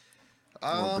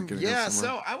 Beginning of Yeah,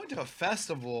 summer. so I went to a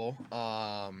festival,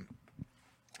 and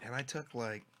I took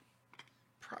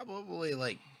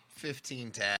probably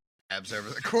 15 tabs over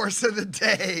the course of the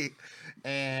day,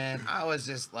 and I was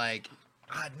just like,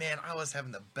 God, man, I was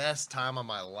having the best time of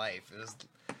my life. It was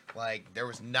like there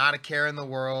was not a care in the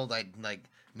world.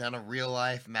 None of real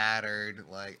life mattered.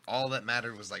 All that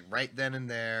mattered was right then and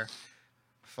there.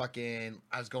 I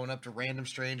was going up to random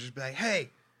strangers, be like,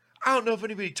 hey, I don't know if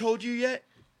anybody told you yet,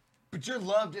 but you're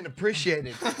loved and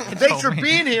appreciated. And thanks for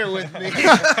being here with me.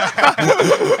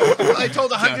 I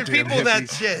told 100 Goddamn people that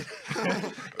hippies.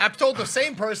 shit. I've told the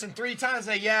same person 3 times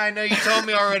that, yeah, I know you told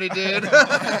me already, dude.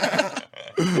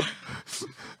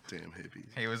 Damn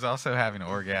hippies. He was also having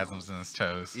orgasms in his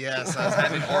toes. Yes, I was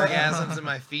having orgasms in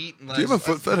my feet. And Do you have a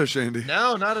foot fetish, Andy?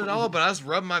 No, not at all. But I was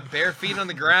rubbing my bare feet on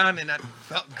the ground, and I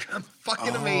felt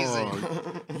fucking amazing.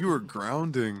 Oh, you were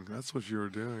grounding. That's what you were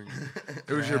doing.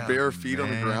 It was your Yeah, bare feet on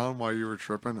the man. ground while you were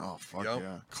tripping. Oh, fuck Yup.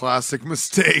 yeah. Classic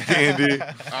mistake, Andy.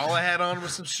 All I had on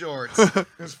was some shorts. It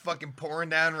was fucking pouring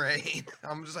down rain.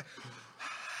 I'm just like,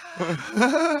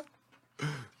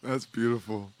 That's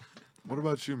beautiful. What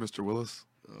about you, Mr. Willis?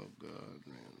 Oh God,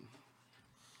 man.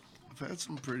 I've had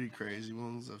some pretty crazy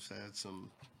ones. I've had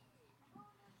some.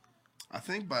 I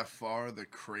think by far the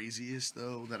craziest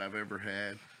though that I've ever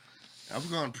had.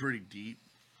 I've gone pretty deep,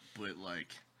 but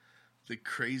the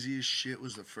craziest shit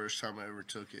was the first time I ever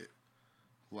took it.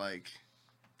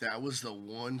 That was the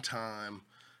one time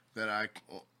that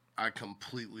I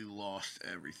completely lost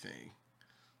everything,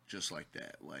 just like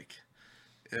that.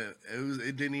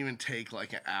 It didn't even take an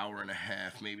hour and a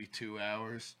half, maybe 2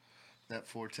 hours. That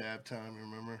 4-tab time,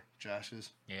 remember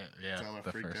Josh's? Yeah. Time I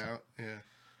the freaked first one. out. Yeah.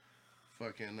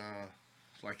 Fucking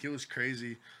it was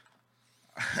crazy.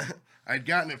 I'd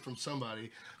gotten it from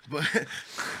somebody, but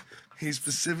he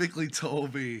specifically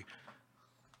told me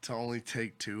to only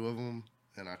take 2 of them,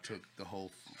 and I took the whole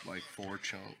 4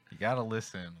 chunk. You gotta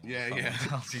listen. when Yeah, someone yeah.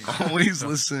 tells you Always something.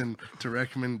 listen to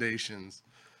recommendations.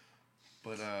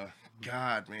 But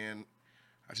God, man,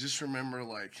 I just remember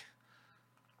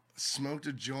smoked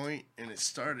a joint and it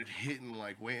started hitting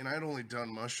weight, and I'd only done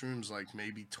mushrooms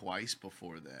maybe twice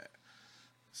before that.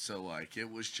 So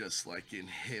it was just getting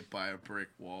hit by a brick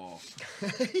wall.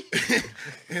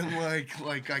 And I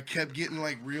kept getting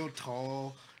real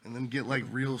tall and then get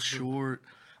real short,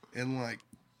 and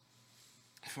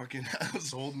fucking I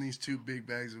was holding these 2 big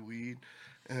bags of weed,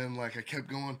 and I kept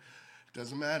going,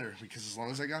 doesn't matter, because as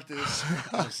long as I got this,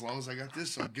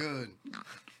 I'm good.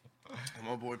 And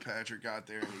my boy Patrick got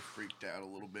there and he freaked out a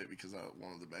little bit because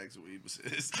one of the bags of weed was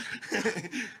his.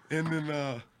 And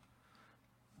then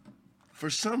for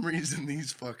some reason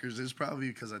these fuckers, it's probably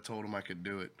because I told them I could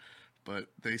do it, but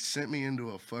they sent me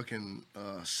into a fucking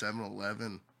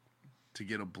 7-Eleven to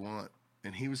get a blunt.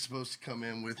 And he was supposed to come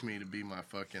in with me to be my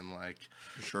fucking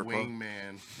Sherpa?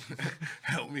 wingman,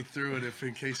 help me through it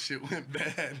in case shit went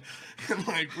bad. And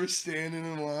we're standing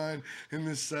in line in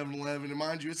this 7-Eleven, and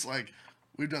mind you, it's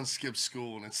we've done skip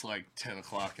school, and it's 10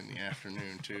 o'clock in the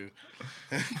afternoon too.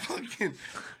 And fucking,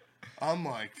 I'm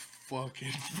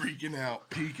fucking freaking out,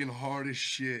 peeking hard as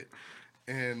shit,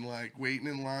 and waiting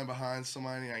in line behind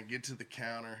somebody. And I get to the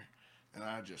counter. And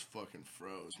I just fucking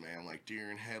froze, man,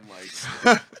 deer in headlights.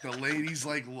 The lady's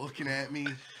looking at me,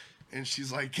 and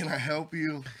she's like, "Can I help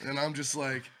you?" And I'm just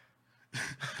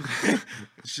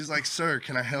she's like, "Sir,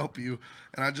 can I help you?"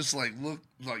 And I just looked,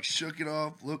 shook it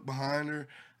off, looked behind her,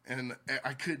 and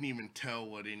I couldn't even tell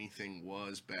what anything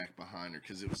was back behind her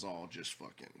because it was all just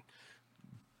fucking,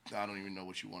 I don't even know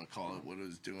what you want to call it, what it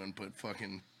was doing, but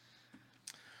fucking,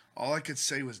 all I could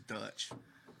say was Dutch.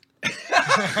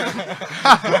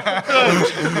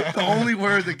 The only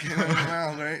word that came out of my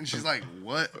mouth, right? And she's like,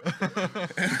 "What?"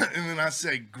 And then I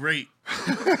said, "Great."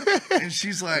 And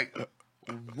she's like,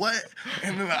 "What?"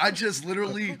 And then I just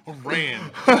literally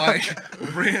ran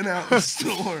out the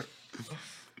store.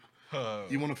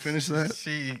 You want to finish that?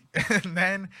 And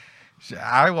then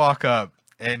I walk up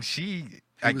and He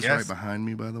I was guess, right behind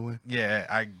me, by the way. yeah,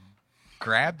 I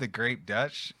grabbed the grape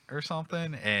Dutch or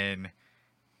something, and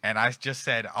I just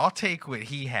said, "I'll take what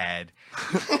he had."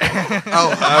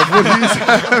 I'll have what he's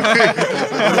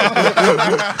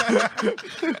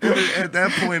At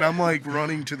that point, I'm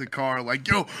running to the car,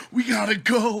 yo, we gotta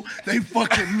go. They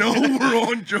fucking know we're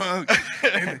on drugs.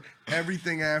 And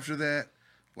everything after that,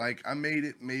 I made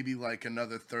it maybe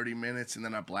another 30 minutes, and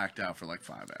then I blacked out for 5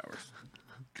 hours.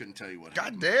 Couldn't tell you what.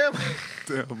 God happened.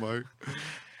 damn. Damn, Mike.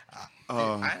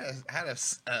 I had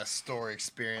a story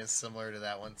experience similar to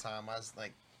that one time. I was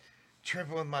like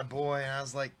tripping with my boy, and I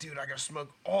was like, dude, I gotta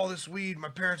smoke all this weed. My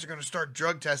parents are gonna start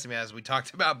drug testing me, as we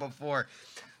talked about before.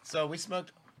 So we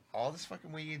smoked all this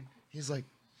fucking weed. He's like,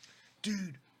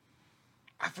 dude,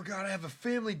 I forgot I have a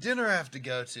family dinner I have to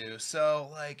go to. So,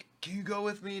 like, can you go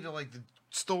with me to, like, the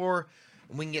store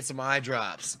and we can get some eye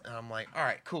drops? And I'm like, all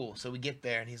right, cool. So we get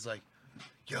there, and he's like,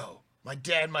 yo, my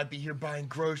dad might be here buying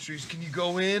groceries. Can you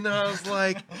go in? And I was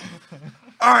like,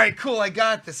 all right, cool, I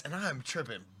got this. And I'm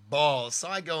tripping balls. So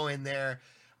I go in there.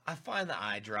 I find the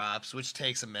eye drops, which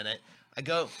takes a minute. I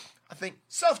think,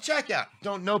 self-checkout.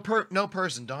 No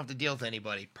person. Don't have to deal with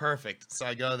anybody. Perfect. So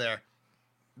I go there.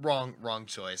 Wrong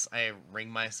choice. I ring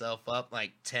myself up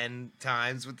like 10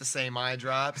 times with the same eye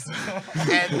drops.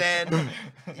 And then,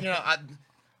 I'm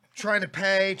trying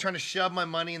to shove my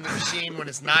money in the machine when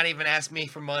it's not even asking me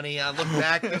for money. I look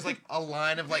back, there's like a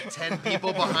line of like 10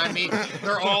 people behind me.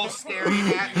 They're all staring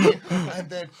at me. And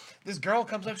then this girl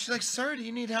comes up, she's like, sir, do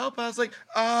you need help? I was like,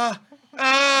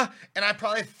 and I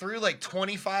probably threw like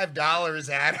 $25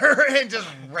 at her and just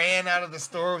ran out of the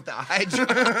store with the eye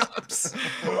drops.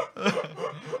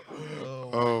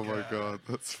 Oh my god,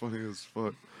 that's funny as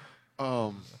fuck.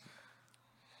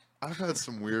 I've had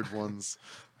some weird ones.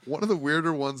 One of the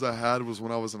weirder ones I had was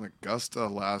when I was in Augusta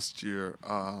last year.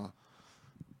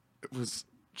 It was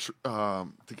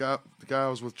the guy I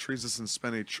was with, Treesus and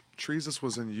Spenny. Treesus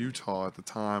was in Utah at the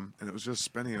time, and it was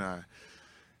just Spenny and I.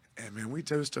 And man, we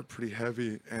dosed up pretty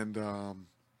heavy, and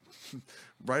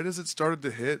right as it started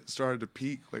to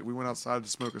peak, like we went outside to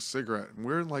smoke a cigarette, and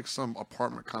we're in like some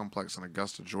apartment complex in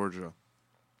Augusta, Georgia.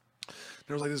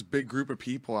 There was like this big group of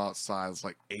people outside. It's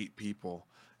like 8 people,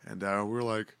 and we were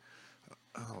like,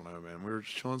 I don't know, man. We were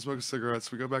just chilling, smoking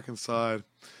cigarettes. We go back inside.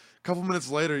 A couple minutes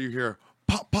later, you hear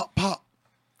pop, pop, pop,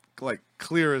 like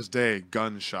clear as day,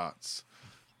 gunshots.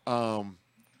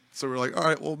 So we're like, all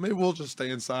right, well, maybe we'll just stay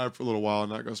inside for a little while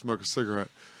and not go smoke a cigarette.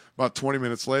 About 20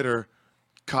 minutes later,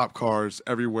 cop cars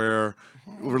everywhere.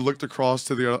 We looked across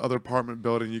to the other apartment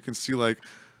building. You can see like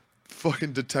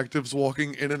fucking detectives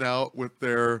walking in and out with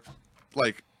their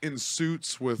like in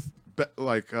suits with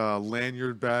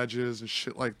lanyard badges and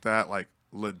shit like that. Like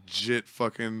legit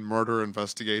fucking murder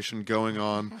investigation going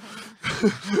on.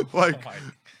 Like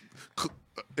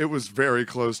it was very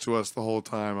close to us the whole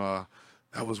time.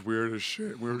 That was weird as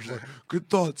shit. We were just like, good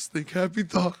thoughts, think happy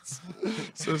thoughts.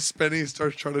 So Spenny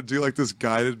starts trying to do like this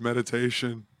guided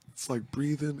meditation. It's like,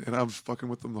 breathe in. And I was fucking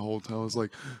with them the whole time. I was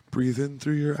like, breathe in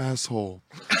through your asshole.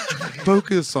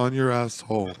 Focus on your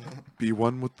asshole. Be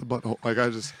one with the butthole. Like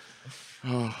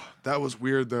that was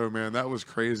weird though, man. That was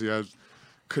crazy. I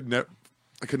could never.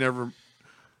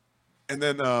 And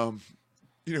then,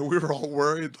 we were all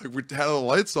worried. Like we had the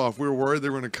lights off. We were worried they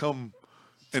were going to come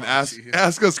and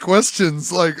ask us questions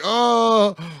like,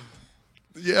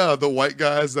 yeah, the white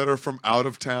guys that are from out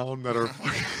of town that are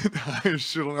fucking high as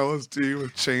shit on LSD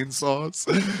with chainsaws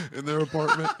in their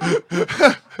apartment.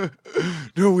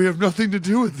 No, we have nothing to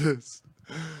do with this.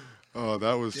 Oh,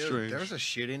 that was strange. There was a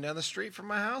shooting down the street from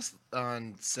my house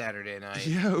on Saturday night.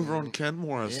 Yeah, over on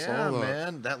Kenmore. I saw that. Yeah,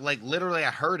 man. That like literally,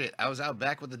 I heard it. I was out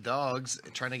back with the dogs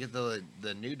trying to get the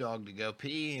new dog to go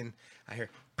pee, and I hear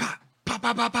pop, pop,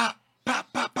 pop, pop, pop.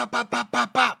 Pop, pop, pop, pop, pop,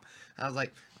 pop, pop. I was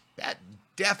like, that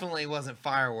definitely wasn't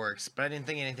fireworks, but I didn't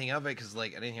think anything of it because,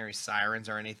 like, I didn't hear any sirens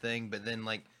or anything. But then,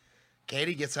 like,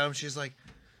 Katie gets home. She's like,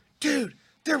 dude,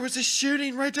 there was a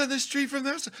shooting right down the street from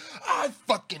there. I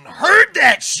fucking heard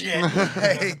that shit.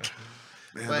 Like,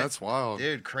 man, that's wild.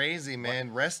 Dude, crazy,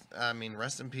 man. Rest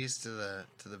in peace to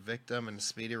the victim and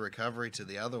speedy recovery to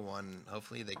the other one.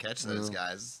 Hopefully they catch those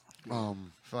guys.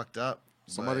 Fucked up.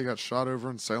 Somebody got shot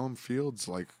over in Salem Fields,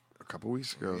 like, a couple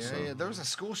weeks ago. Yeah, there was a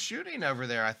school shooting over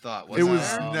there, I thought. It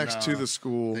was next to the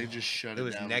school. They just shut it down. It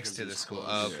was next to the school.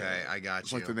 Okay, I got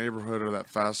It's you. like the neighborhood of that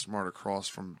Fast Mart across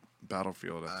from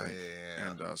Battlefield, I think.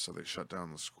 Yeah. And so they shut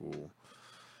down the school.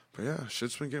 But yeah,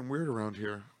 shit's been getting weird around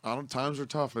here. Times are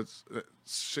tough.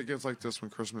 Shit gets like this when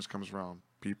Christmas comes around.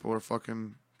 People are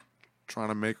fucking trying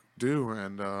to make do,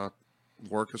 and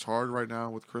work is hard right now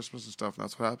with Christmas and stuff. And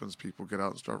that's what happens. People get out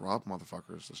and start robbing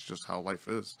motherfuckers. That's just how life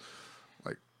is.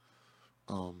 Like,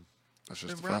 that's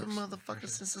just the facts. Been robbing motherfuckers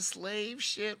since the slave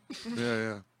ship.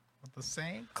 Yeah. With the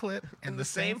same clip In the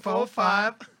same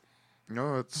 4-5.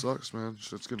 No, it sucks, man.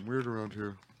 Shit's getting weird around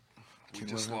here. We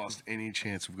just lost any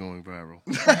chance of going viral.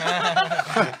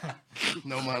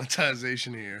 No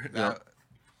monetization here. Yeah.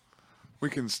 We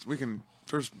can.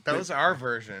 That was our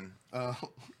version.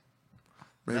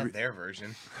 maybe Not their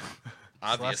version.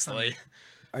 Obviously.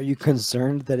 Are you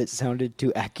concerned that it sounded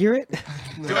too accurate?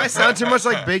 Do I sound too much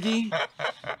like Biggie?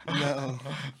 No.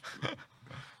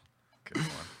 Good one.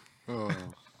 Oh.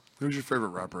 Who's your favorite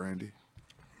rapper, Andy?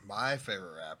 My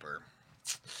favorite rapper.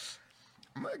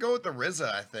 I'm gonna go with the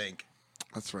RZA. I think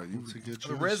That's right. It's a good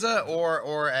the choice. RZA,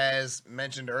 or as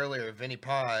mentioned earlier, Vinny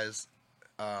Paz.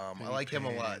 I like him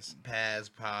a lot.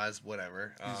 Paz,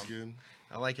 whatever. He's good.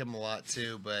 I like him a lot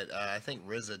too, but I think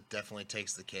RZA definitely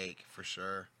takes the cake for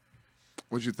sure.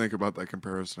 What'd you think about that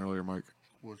comparison earlier, Mike?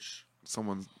 Which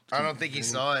Someone. I don't think he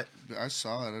saw it. I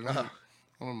saw it. I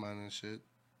don't mind that shit.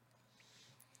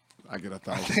 I get I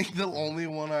 1,000. think the only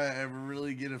one I ever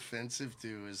really get offensive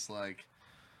to is like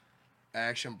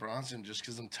Action Bronson, just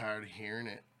because I'm tired of hearing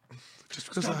it. Just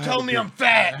because Don't tell me I'm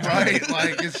fat. Right?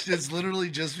 Like it's literally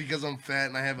just because I'm fat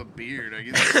and I have a beard. I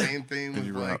get the same thing with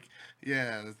you like, rap.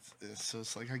 yeah. So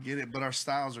it's like I get it, but our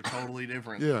styles are totally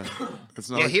different. Yeah. It's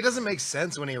not. Yeah, like- he doesn't make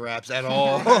sense when he raps at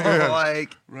all.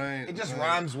 Like Right. it just right.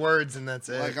 rhymes words and that's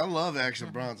it. Like I love Action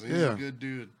Bronson. He's Yeah. a good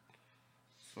dude.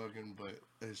 Fucking, but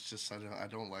it's just I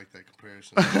don't like that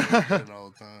comparison. I get it all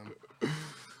the time.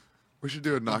 we should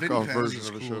do a Vinny knockoff Paz version is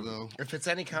of the cool, show. though. If it's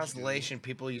any consolation,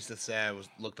 people used to say I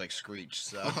looked like Screech.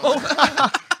 So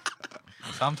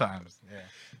Sometimes, yeah.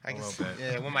 I can, little bit.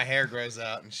 yeah, when my hair grows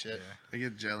out and shit. I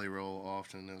get Jelly Roll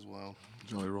often as well.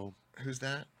 Jelly roll. Who's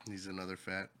that? He's another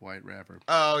fat white rapper.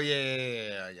 Oh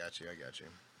yeah. I got you.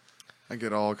 I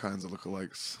get all kinds of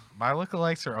lookalikes. My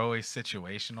lookalikes are always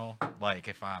situational. Like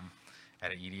if I'm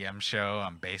at an EDM show,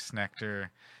 I'm Bass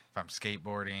Nectar. If I'm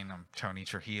skateboarding, I'm Tony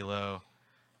Trujillo.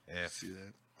 If See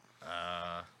that?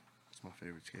 uh, That's my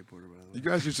favorite skateboarder, by the You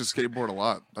way. guys used to skateboard a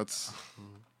lot. That's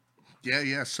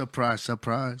Yeah. Surprise.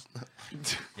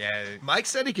 yeah, Mike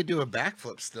said he could do a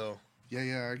backflip still.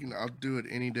 Yeah. I'll do it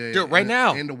any day. Do it right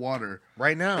now. In the water.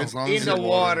 Right now. As long in as the there's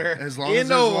water. As long in as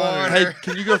the there's water. water. hey,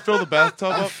 can you go fill the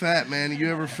bathtub I'm up? fat, man. You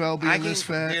ever fell being I can, this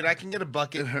fat? dude, I can get a It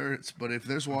bucket. hurts, but if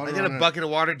there's water, I get on a it, bucket of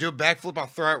water, do a backflip, I'll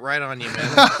throw it right on you, man.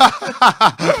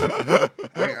 I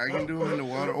can do them in the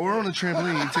water or on a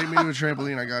trampoline. You take me to a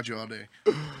trampoline, I got you all day.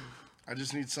 I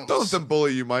just need something. Don't let them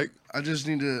bully you, Mike. I just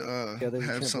need to Yeah, there's a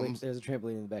have trampoline. something. There's a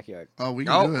trampoline in the backyard. Oh, we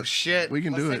can do Oh it. shit! We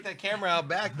can Let's do take it. that camera out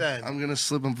back then. I'm gonna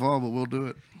slip and fall, but we'll do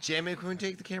it. Jamie, can we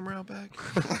take the camera out back?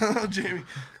 Jamie.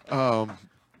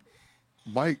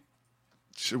 Mike,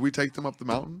 should we take them up the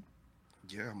mountain?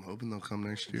 Yeah, I'm hoping they'll come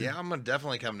next year. Yeah, I'm gonna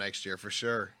definitely come next year for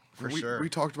sure. We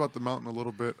talked about the mountain a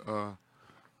little bit.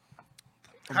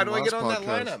 How do I get on that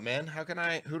podcast. lineup,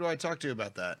 man? Who do I talk to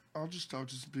about that? I'll just talk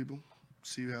to some people,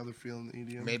 see how they're feeling the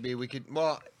EDM. Maybe we could.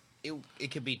 Well,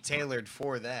 it could be tailored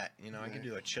for that. You know, I could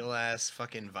do a chill ass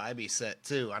fucking vibey set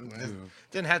too.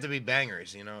 Didn't have to be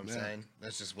bangers. You know what I'm saying?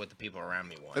 That's just what the people around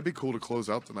me want. That'd be cool to close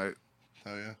out tonight.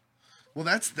 Oh yeah. Well,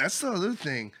 that's the other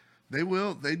thing. They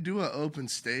do an open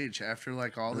stage after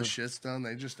like all the shit's done.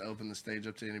 They just open the stage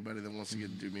up to anybody that wants to get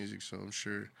to do music. So I'm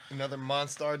sure Another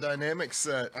Monstar Dynamic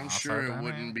set. I'm I'll sure start it that,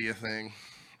 wouldn't man. be a thing.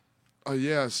 Oh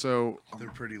yeah, so They're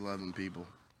pretty loving people.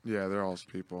 yeah, they're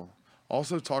awesome people.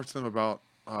 Also, talk to them about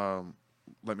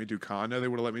let me do I know they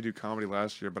would have let me do comedy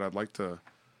last year, but I'd like to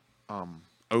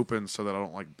open so that I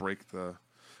don't like break the.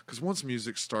 Because once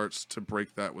music starts to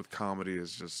break that with comedy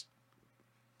is just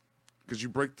because you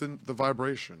break the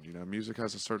vibration. You know, music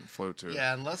has a certain flow to it.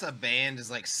 Yeah, unless a band is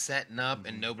like setting up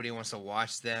and nobody wants to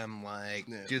watch them like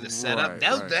Yeah. do the setup. Right,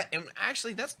 That, right. that and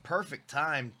actually that's perfect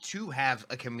time to have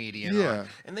a comedian Yeah. on.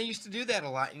 And they used to do that a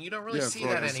lot and you don't really Yeah, see for,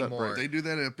 like, that a set anymore. break. They do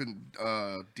that up in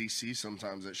DC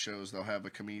sometimes at shows. They'll have a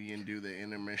comedian do the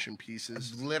intermission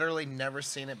pieces. I've literally never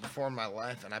seen it before in my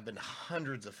life and I've been to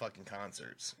hundreds of fucking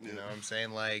concerts. You know what I'm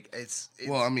saying? Like it's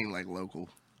Well, I mean like local,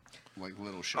 like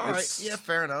little shows. all right, yeah,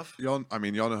 fair enough. Y'all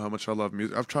know how much I love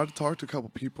music. I've tried to talk to a couple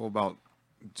people about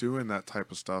doing that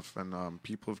type of stuff, and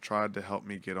people have tried to help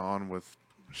me get on with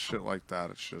shit like that.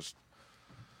 It's just,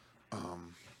 I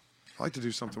like to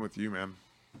do something with you, man.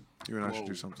 You and I should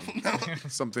do something.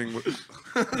 Something with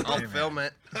I'll film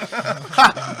it.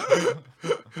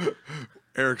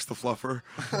 Eric's the fluffer.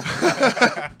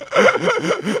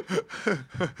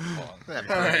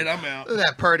 All right, I'm out. Look at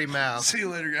that purty mouth. See you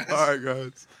later, guys. All right,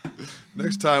 guys.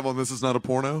 Next time on This Is Not a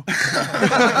Porno.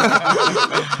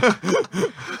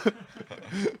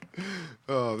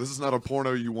 Oh, this is not a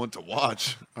porno you want to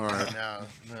watch. All right. No.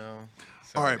 so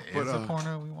All right, is but, a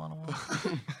porno we want to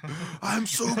watch? I'm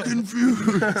so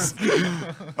confused.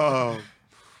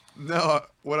 No,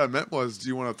 what I meant was, do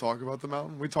you want to talk about the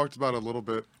mountain? We talked about it a little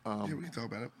bit. Yeah, we can talk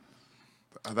about it.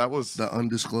 That was The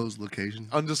undisclosed location.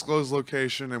 undisclosed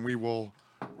location, and we will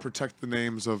protect the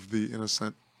names of the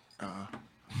innocent.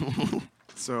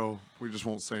 So we just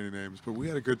won't say any names. But we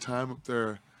had a good time up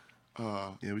there.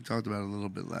 Yeah, we talked about it a little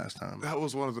bit last time. That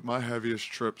was one of my heaviest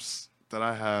trips that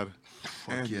I had.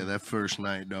 Fuck yeah, that first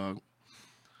night, dog.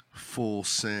 Full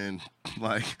sin.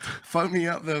 Like, fuck me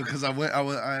up though, because I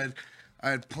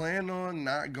had planned on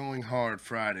not going hard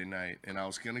Friday night, and I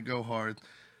was gonna go hard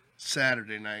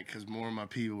Saturday night because more of my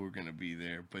people were gonna be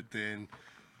there. But then,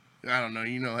 I don't know,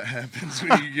 you know what happens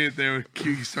when you get there with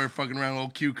you start fucking around with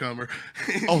old cucumber.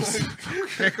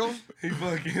 Pickle? He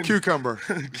fucking Cucumber.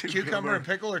 Cucumber and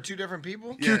pickle are two different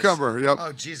people? Yes. Cucumber, yep.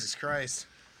 Oh, Jesus Christ.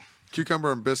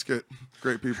 Cucumber and biscuit.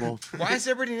 Great people. Why is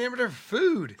everybody naming their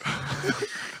food?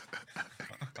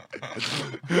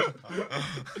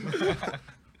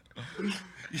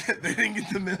 Yeah, they didn't get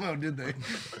the memo, did they?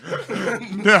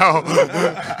 No.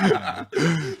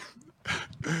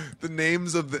 The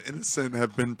names of the innocent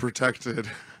have been protected.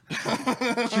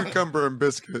 Cucumber and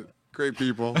biscuit. Great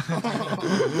people.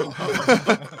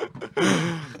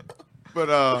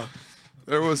 But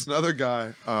there was another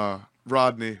guy,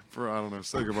 Rodney, for I don't know,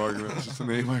 sake of argument, it's just a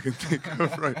name I can think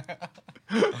of right.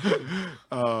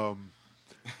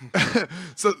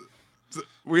 So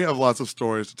we have lots of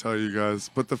stories to tell you guys.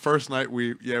 But the first night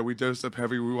we dosed up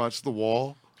heavy. We watched The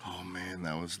Wall. Oh man,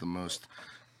 that was the most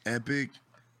epic.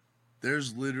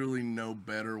 There's literally no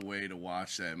better way to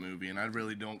watch that movie, and I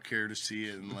really don't care to see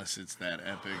it unless it's that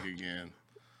epic again.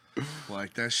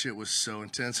 Like, that shit was so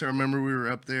intense. I remember we were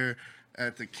up there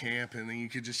at the camp, and then you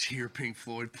could just hear Pink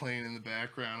Floyd playing in the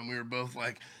background, and we were both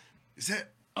like, is that...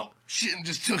 Oh, shit, and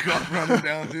just took off running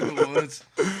down through the woods.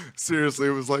 Seriously,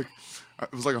 it was like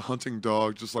a hunting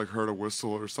dog just like heard a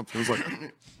whistle or something. It was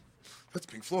like, that's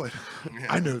Pink Floyd. Yeah.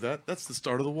 I know that. That's the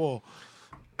start of The Wall.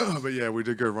 But yeah, we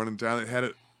did go running down. It had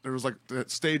it. There was like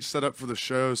that stage set up for the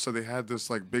show, so they had this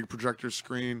like big projector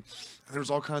screen. And there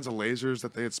was all kinds of lasers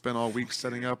that they had spent all week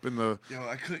setting up in the. Yo,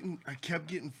 I kept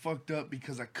getting fucked up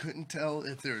because I couldn't tell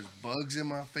if there was bugs in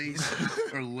my face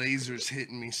or lasers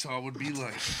hitting me, so I would be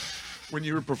like... When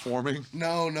you were performing?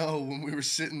 No, when we were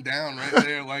sitting down right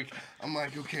there, like, I'm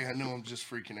like, okay, I know I'm just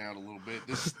freaking out a little bit.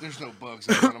 There's no bugs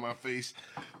in front of my face,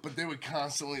 but they would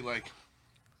constantly, like,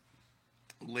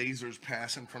 lasers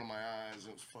pass in front of my eyes.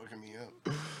 It was fucking me up.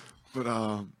 But,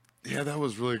 yeah, that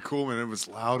was really cool, man. It was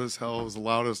loud as hell. It was the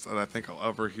loudest that I think I'll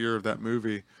ever hear of that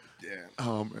movie.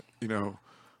 Yeah. You know,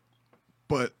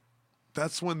 but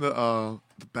that's when the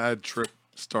bad trip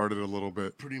started a little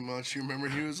bit. Pretty much. You remember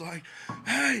he was like,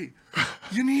 hey,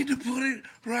 you need to put it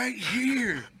right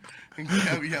here. And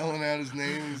kept yelling out his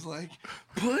name. He's like,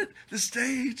 put the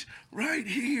stage right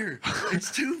here.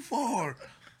 It's too far.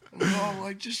 And we're all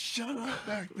like, just shut up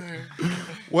back there.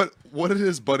 What did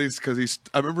his buddies, because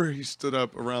I remember he stood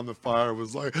up around the fire,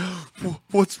 was like,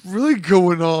 what's really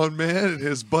going on, man? And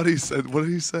his buddy said, what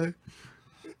did he say?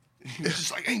 He was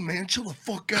just like, hey, man, chill the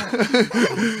fuck out.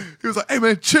 He was like, hey,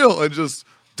 man, chill, and just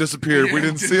disappeared. Yeah, we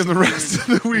didn't see him the rest of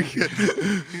the weekend.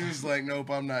 He was like, nope,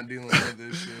 I'm not dealing with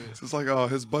this shit. So it's like, oh,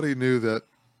 his buddy knew that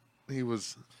he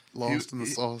was lost in the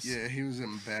sauce. Yeah, he was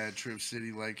in Bad Trip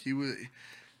City. Like,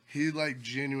 he like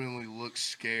genuinely looked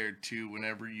scared too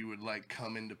whenever you would like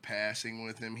come into passing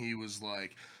with him. He was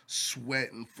like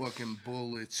sweating fucking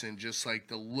bullets, and just like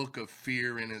the look of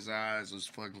fear in his eyes was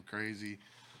fucking crazy.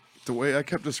 The way I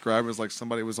kept describing it was like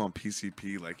somebody was on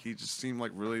PCP. Like, he just seemed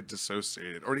like really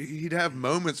dissociated. Or he'd have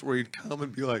moments where he'd come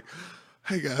and be like,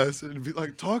 hey guys, and be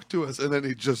like, talk to us. And then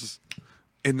he'd just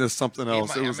into something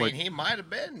else. He might have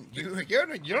been. You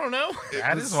don't know.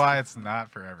 That is why it's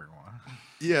not for everyone.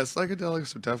 Yeah,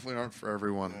 psychedelics definitely aren't for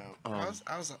everyone. No.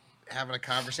 I was having a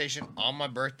conversation on my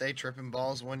birthday, tripping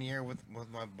balls one year with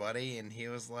my buddy, and he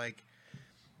was like,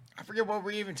 I forget what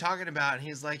we're even talking about, and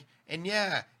he's like, and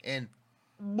yeah, and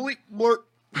bleep blurt,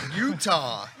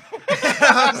 Utah.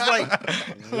 I was like,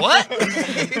 what?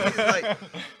 He's like,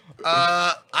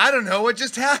 I don't know what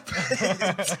just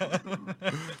happened.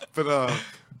 But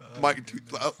Mike,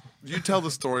 you tell the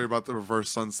story about the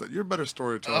reverse sunset. You're a better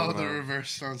storyteller. Oh, than the I am.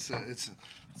 reverse sunset. It's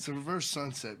a reverse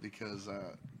sunset because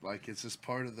like it's this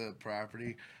part of the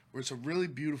property where it's a really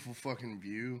beautiful fucking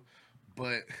view,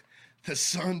 but the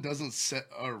sun doesn't set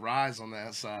or rise on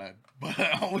that side. But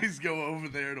I always go over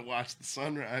there to watch the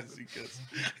sunrise because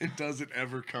it doesn't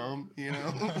ever come, you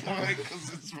know,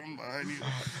 because it's from behind you.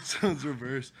 So it's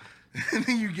reverse. And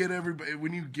then you get everybody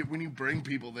when you bring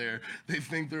people there, they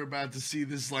think they're about to see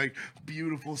this like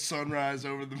beautiful sunrise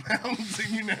over the mountains, and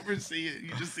you never see it. You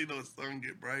just see the sun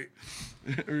get bright,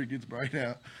 or it gets bright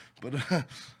out. But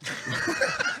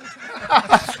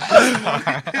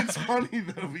it's funny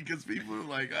though because people are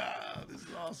like, this is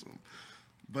awesome.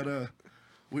 But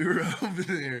we were over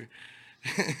there,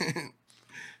 and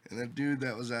that dude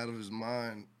that was out of his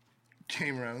mind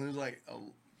came around. And there's like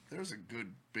There was a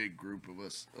good big group of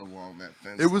us along that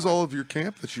fence. It was line. all of your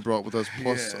camp that you brought with us,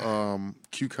 plus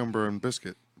cucumber and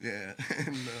biscuit. Yeah,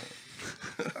 and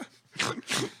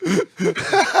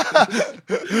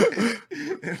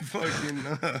and fucking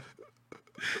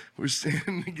we're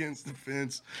standing against the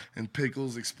fence, and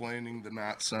Pickle's explaining the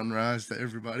not sunrise to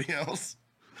everybody else,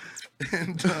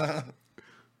 and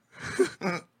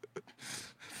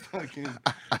fucking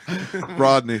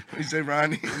Rodney. you say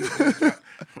Ronnie.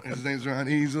 His name's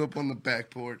Ronnie. He's up on the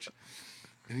back porch,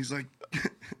 and he's like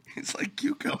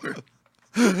cucumber,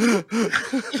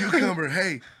 cucumber.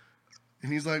 Hey,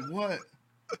 and he's like, what?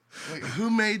 Like, who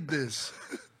made this?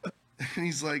 And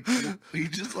he's like, he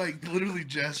just like literally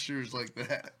gestures like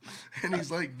that, and he's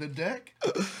like, the deck.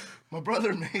 My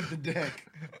brother made the deck,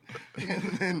 and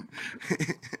then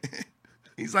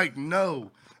he's like,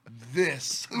 no.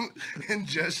 This and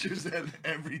gestures at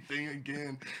everything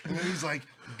again, and then he's like,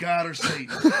 God or Satan.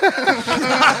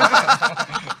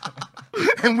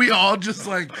 And we all just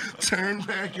like turn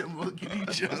back and look at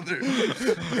each other,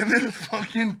 and then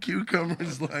fucking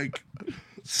Cucumber's like,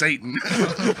 Satan.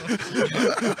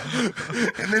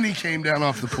 And then he came down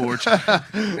off the porch,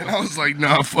 and I was like,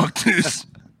 nah, fuck this.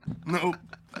 Nope.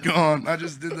 Gone. I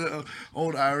just did the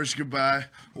old Irish goodbye.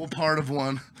 Well, part of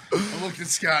one. I looked at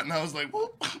Scott and I was like,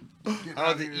 "Whoop."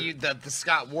 Oh, the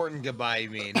Scott Wharton goodbye, you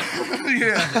mean?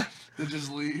 Yeah. To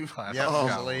just leave. Yep,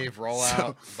 just leave, roll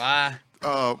out. Bye.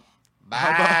 Bye.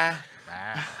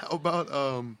 How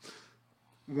about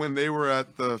when they were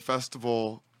at the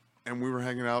festival and we were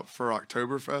hanging out for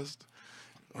Oktoberfest?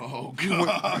 Oh,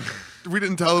 God. We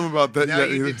didn't tell them about that Now yet.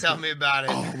 you either. can tell me about it.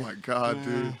 Oh my God,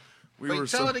 dude. Wait,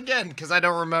 tell it again, because I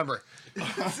don't remember.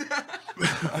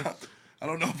 I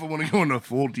don't know if I want to go into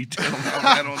full detail about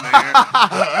that on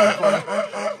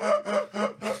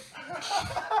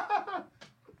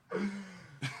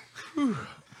the air.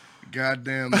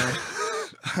 Goddamn, man.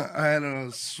 I had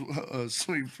a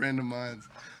sweet friend of mine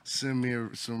send me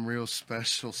some real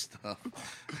special stuff.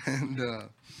 And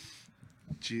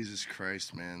Jesus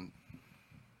Christ, man.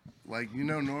 Like,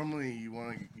 normally you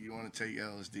want to take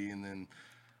LSD and then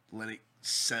let it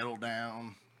settle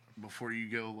down before you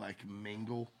go like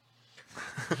mingle.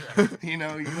 You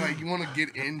want to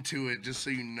get into it just so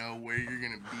you know where you're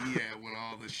gonna be at when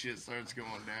all this shit starts going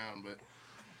down. But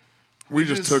we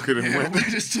just took it and went. We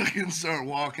just took it and started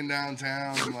walking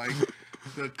downtown. And like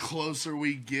the closer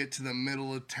we get to the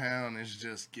middle of town, it's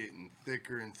just getting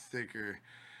thicker and thicker.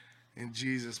 And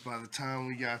Jesus, by the time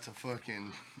we got to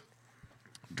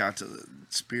the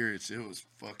spirits, it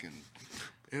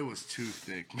was too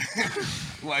thick, man.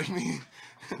 Like me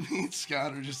and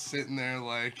Scott are just sitting there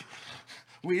like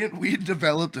we had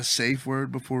developed a safe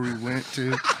word before we went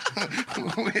to.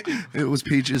 It was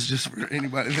peaches, just for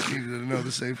anybody that needed to know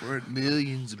the safe word.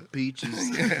 Millions of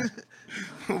peaches. Yeah.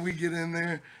 We get in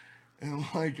there and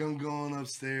like I'm going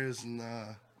upstairs and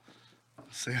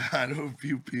say hi to a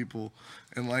few people,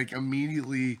 and like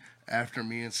immediately after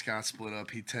me and Scott split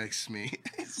up, he texts me.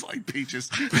 He's like, Peaches.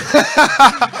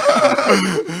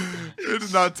 It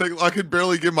did not take. I could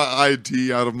barely get my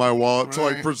ID out of my wallet to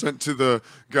like present to the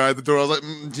guy at the door. I was like,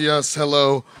 yes,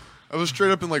 hello. I was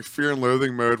straight up in like fear and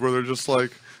loathing mode, where they're just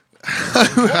like,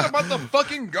 What about the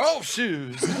fucking golf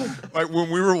shoes? like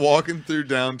when we were walking through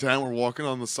downtown, we're walking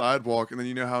on the sidewalk, and then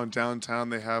you know how in downtown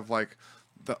they have like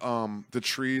the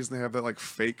trees, and they have that like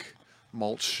fake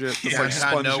mulch shit. That's like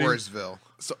spongy. Nowheresville.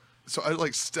 So I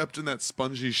like stepped in that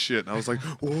spongy shit, and I was like,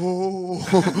 whoa.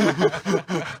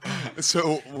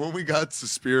 So when we got to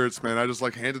Spirits, man, I just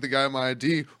like handed the guy my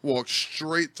ID, walked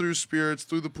straight through Spirits,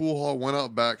 through the pool hall, went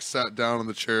out back, sat down on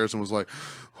the chairs, and was like,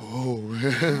 oh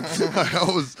man,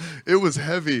 it was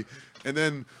heavy. And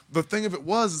then the thing of it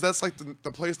was, that's like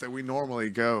the place that we normally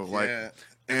go. Like, yeah.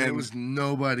 And there was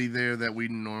nobody there that we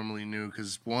normally knew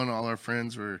because one, all our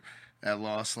friends were at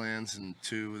Lost Lands, and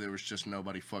two, there was just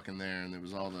nobody fucking there, and there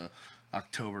was all the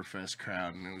Oktoberfest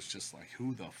crowd, and it was just like,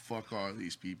 who the fuck are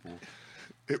these people?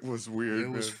 It was weird. It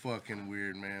was fucking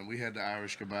weird, man. We had to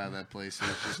Irish goodbye to that place. It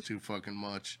was just too fucking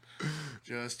much.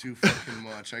 Just too fucking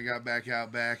much. I got back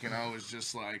out back, and I was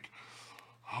just like,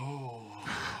 oh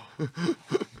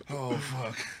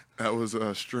fuck. That was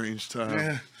a strange time.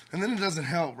 Yeah. And then it doesn't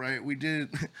help, right? We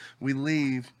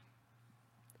leave,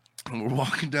 and we're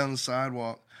walking down the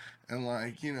sidewalk, and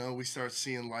like, we start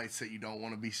seeing lights that you don't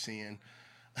want to be seeing.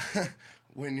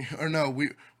 We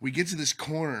get to this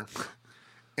corner,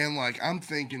 and like I'm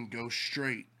thinking go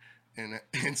straight, and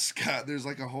Scott, there's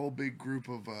like a whole big group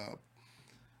of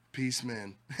peace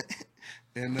men,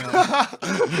 And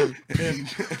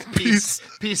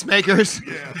Peacemakers.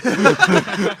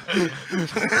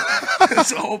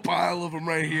 there's a whole pile of them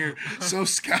right here. So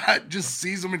Scott just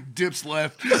sees them and dips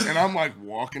left, and I'm like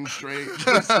walking straight.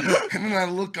 And then I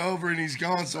look over and he's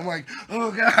gone. So I'm like,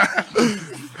 oh God,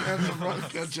 I have to run,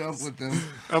 catch up with him.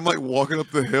 I'm like walking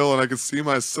up the hill and I can see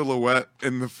my silhouette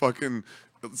in the fucking.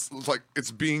 It's like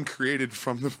it's being created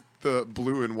from the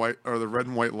blue and white or the red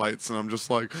and white lights, and I'm just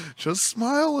like, just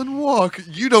smile and walk.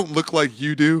 You don't look like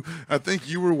you do. I think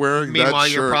you were wearing Meanwhile, that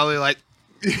shirt. you're probably like,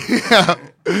 yeah,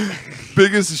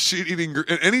 biggest shit eating.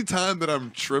 And any time that I'm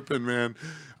tripping, man,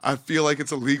 I feel like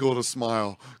it's illegal to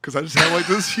smile because I just have like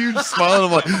this huge smile.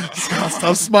 And I'm like,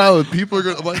 stop smiling. People are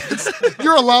gonna. I'm like,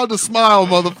 you're allowed to smile,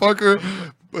 motherfucker.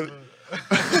 But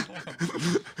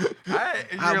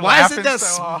You're why is it laughing that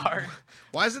so hard.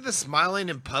 why is it the smiling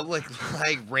in public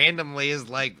like randomly is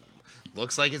like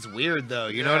looks like it's weird though?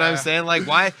 You know what I'm saying? Like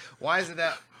why is it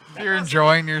that? If you're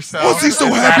enjoying yourself. What's he so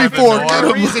it's happy out of the for? norm. Get No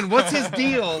him. reason. What's his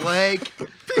deal? Like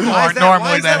People why aren't is that, normally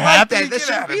why is that that happy. Like that? That Get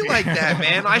shouldn't out be of like here. that,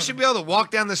 man. I should be able to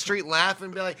walk down the street, laugh,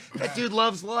 and be like, "That dude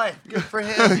loves life. Good for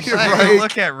him." You're Like, right.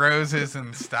 Look at roses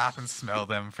and stop and smell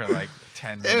them for like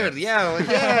 10 dude. minutes.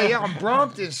 Yeah, on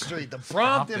Brompton Street, the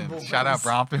Brompton boys. Shout out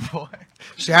Brompton boy.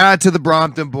 Shout out to the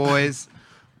Brompton boys.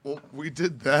 well, we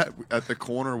did that at the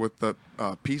corner with the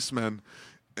Peacemen,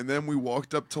 and then we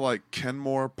walked up to like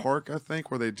Kenmore Park, I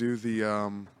think, where they do the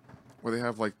where they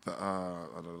have like the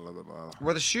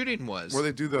Where the shooting was. where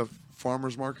they do the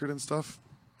farmers market and stuff.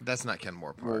 That's not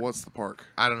Kenmore Park. Well, what's the park?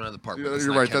 I don't know the park. But Yeah, that's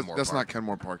you're not right. Kenmore That's Park. not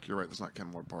Kenmore Park. You're right. That's not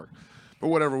Kenmore Park. But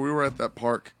whatever. We were at that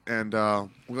park and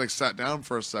we like sat down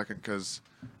for a second because,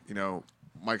 you know,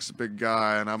 Mike's a big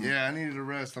guy and I'm Yeah, I needed a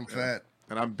rest. I'm fat.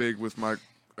 and I'm big with my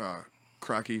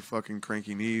cracky fucking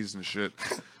cranky knees and shit.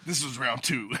 This was round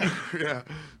 2. Yeah.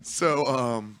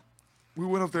 So we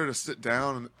went up there to sit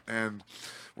down and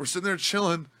we're sitting there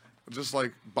chilling, just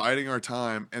like biding our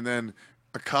time, and then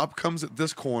a cop comes at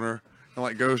this corner and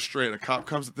like goes straight. A cop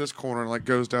comes at this corner and like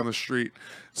goes down the street.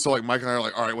 So like Mike and I are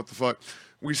like, all right, what the fuck?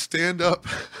 We stand up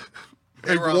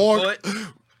They and were on walk. foot?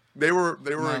 They were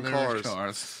in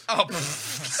cars. Oh,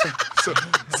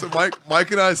 So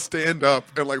Mike and I stand up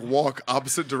and like walk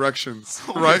opposite directions,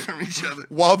 Away right? from each other.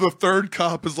 While the third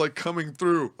cop is like coming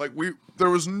through. Like there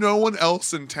was no one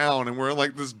else in town, and we're in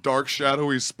like this dark,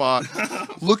 shadowy spot,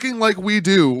 looking like we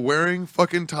do, wearing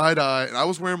fucking tie-dye. And I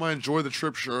was wearing my Enjoy the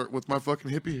Trip shirt with my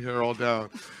fucking hippie hair all down.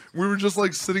 We were just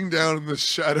like sitting down in this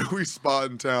shadowy spot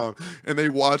in town, and they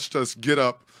watched us get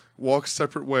up, walk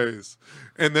separate ways,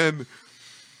 and then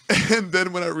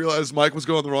when I realized Mike was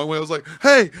going the wrong way, I was like,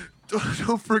 "Hey,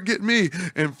 don't forget me,"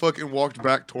 and fucking walked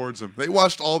back towards him. They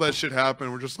watched all that shit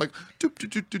happen. We're just like, doop, doop,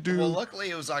 doop, doop, doop. well, luckily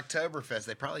it was Oktoberfest.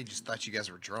 They probably just thought you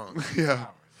guys were drunk. Yeah.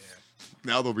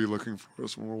 Now they'll be looking for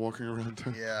us when we're walking around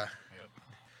town. Yeah.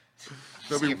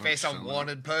 They'll See be your face on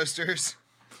wanted posters.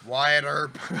 Wyatt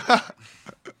Earp.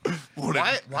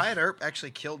 Wyatt Earp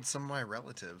actually killed some of my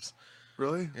relatives.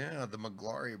 Really? Yeah, the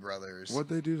McGlary brothers. What'd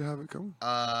they do to have it come?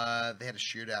 They had a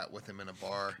shootout with him in a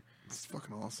bar. It's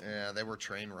fucking awesome. Yeah, they were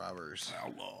train robbers.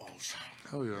 Outlaws.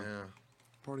 Hell yeah. Yeah.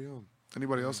 Party on.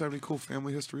 Anybody else have any cool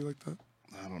family history like that?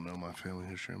 I don't know my family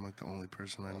history. I'm like the only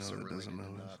person I know Also that related doesn't to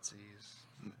know this.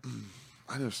 Nazis.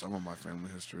 I know some of my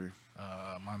family history.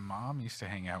 My mom used to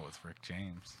hang out with Rick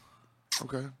James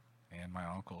Okay. and my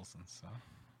uncles and stuff.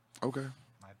 Okay.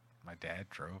 My dad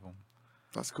drove them.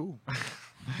 That's cool.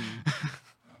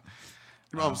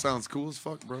 Your mom sounds cool as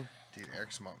fuck, bro. Dude,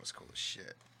 Eric's mom was cool as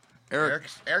shit. Eric.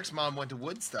 Eric's mom went to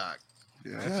Woodstock.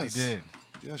 Yes. He did.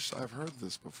 Yes, I've heard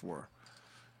this before.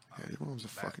 Yeah, your mom's a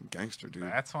fucking gangster, dude.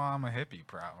 That's why I'm a hippie,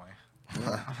 probably.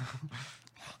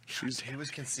 He was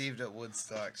conceived at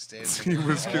Woodstock. Stayed He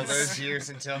was all those years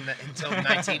until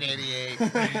 1988.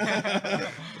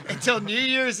 Until New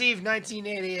Year's Eve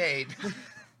 1988.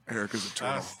 Eric is a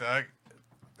turtle. stuck.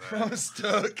 I was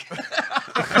stuck.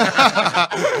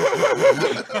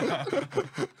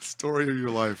 Story of your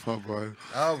life, huh, bud?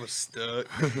 I was stuck.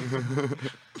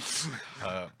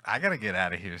 I gotta get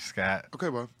out of here, Scott. Okay,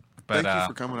 bud. But Thank you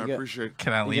for coming. I you got- appreciate it.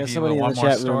 can I We leave got you somebody with in one the more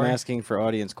chat room story? asking for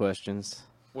audience questions.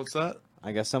 What's that?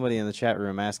 I got somebody in the chat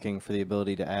room asking for the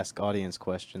ability to ask audience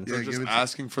questions. Yeah, They're just give it to-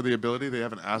 asking for the ability. They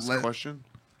haven't asked a Let- question.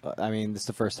 I mean, this is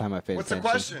the first time I've paid What's the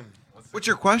attention. question? What's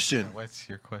your question? What's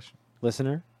your question?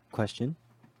 Listener, question.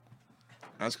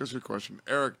 Ask us your question.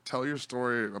 Eric, tell your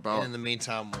story about. And in the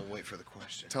meantime, we'll wait for the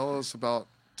question. Tell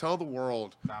the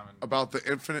world about the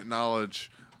infinite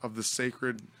knowledge of the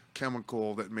sacred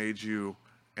chemical that made you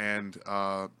and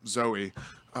Zoe,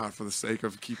 for the sake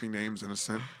of keeping names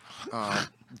innocent,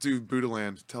 do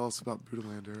Budaland. Tell us about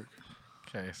Budaland, Eric.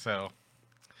 Okay, so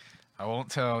I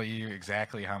won't tell you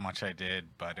exactly how much I did,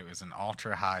 but it was an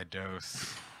ultra high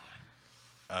dose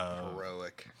of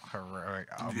Heroic. heroic.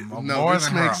 No, More this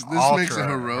than makes a ultra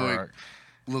heroic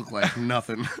look like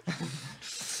nothing.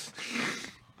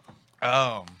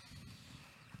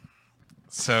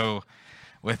 So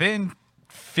within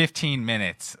 15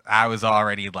 minutes, I was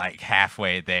already like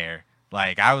halfway there.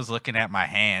 Like I was looking at my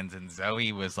hands, and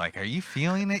Zoe was like, "Are you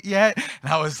feeling it yet?"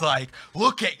 And I was like,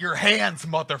 "Look at your hands,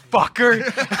 motherfucker!"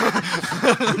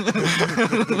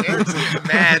 Eric's getting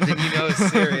mad, then you know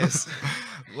it's serious.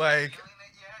 Like,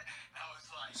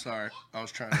 Sorry, I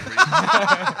was trying to read.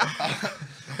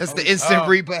 That's the instant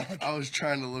reback. I was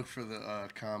trying to look for the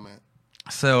comment.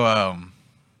 so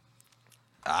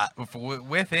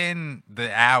within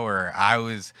the hour, I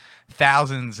was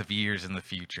thousands of years in the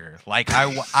future. Like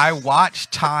I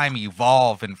watched time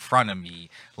evolve in front of me,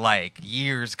 like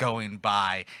years going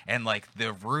by, and like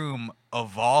the room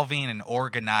evolving and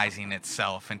organizing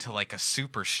itself into like a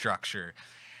superstructure.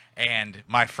 And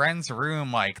my friend's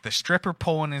room, like the stripper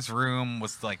pole in his room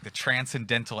was like the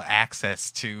transcendental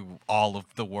access to all of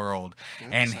the world.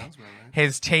 And sounds about right.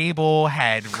 his table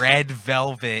had red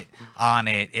velvet on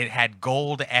it. It had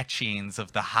gold etchings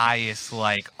of the highest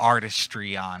like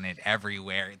artistry on it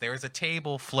everywhere. There was a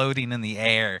table floating in the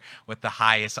air with the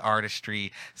highest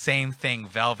artistry. Same thing,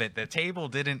 velvet. The table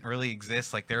didn't really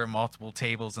exist. Like there were multiple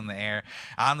tables in the air.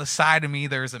 On the side of me,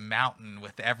 there's a mountain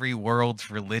with every world's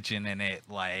religion in it,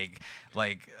 like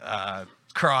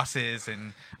crosses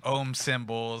and Om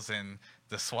symbols and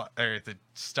the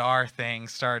star thing,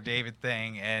 Star David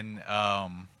thing, and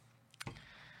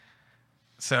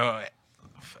so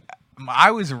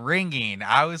I was ringing.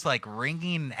 I was like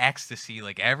ringing in ecstasy.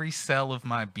 Like every cell of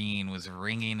my being was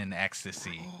ringing in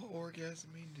ecstasy.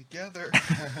 Orgasming together.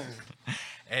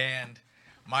 And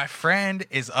my friend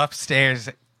is upstairs,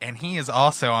 and he is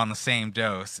also on the same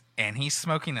dose, and he's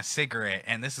smoking a cigarette,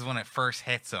 and this is when it first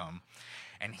hits him.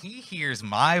 And he hears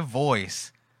my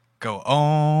voice go,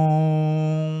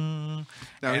 "Om."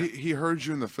 Now, And- he heard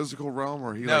you in the physical realm,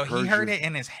 or he no, like heard he heard you? it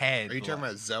in his head. Are you talking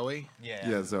about Zoe? Yeah.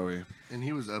 Yeah, Zoe. And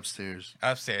he was upstairs.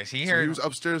 Upstairs. He So heard. he was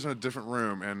upstairs in a different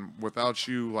room, and without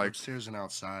you, like, Upstairs and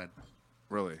outside.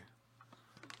 really.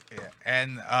 Yeah,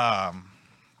 and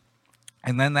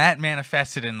then that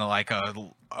manifested into like a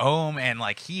Om, and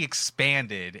like he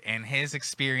expanded, and his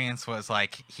experience was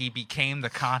like he became the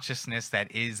consciousness that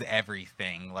is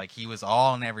everything. Like he was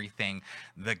all and everything,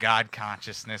 the God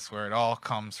consciousness where it all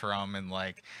comes from, and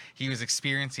like he was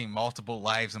experiencing multiple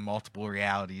lives and multiple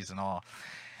realities and all.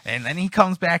 And then he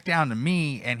comes back down to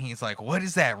me, and he's like, "What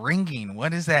is that ringing?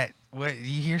 What is that? What,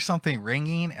 you hear something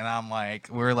ringing?" And I'm like,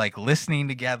 we're like listening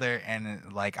together,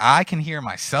 and like I can hear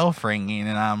myself ringing,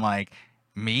 and I'm like,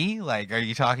 "Me? Like, are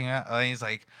you talking about?" And he's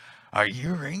like, "Are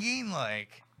you ringing?"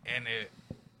 Like, and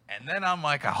then I'm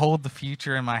like, I hold the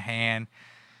future in my hand.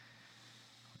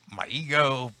 My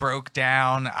ego broke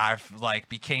down. I've like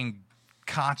became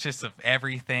conscious of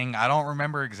everything. I don't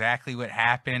remember exactly what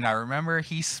happened. I remember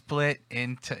he split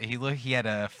into he had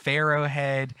a pharaoh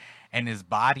head, and his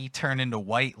body turned into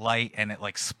white light, and it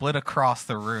like split across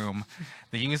the room.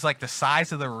 He was like the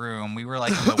size of the room. We were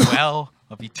like in the well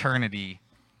of eternity.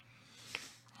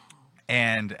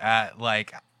 And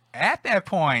like at that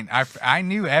point, I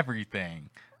knew everything,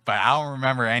 but I don't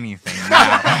remember anything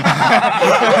now.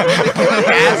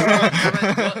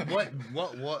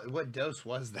 What dose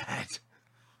was that?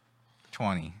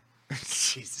 20.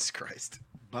 Jesus Christ.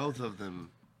 Both of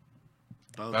them.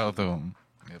 Both of them.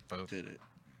 Yeah, both. did it.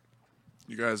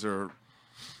 You guys are.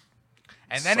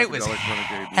 And then it was Psychedelic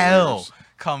renegade hell warriors.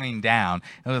 coming down.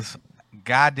 It was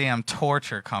goddamn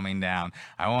torture coming down.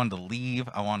 I wanted to leave.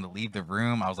 I wanted to leave the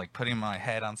room. I was like putting my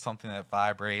head on something that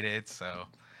vibrated, so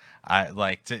I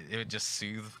like it would just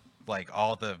soothe like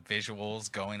all the visuals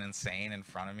going insane in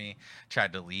front of me.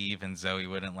 Tried to leave, and Zoe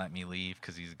wouldn't let me leave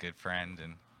because he's a good friend,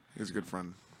 and He's a good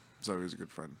friend. Zoe's a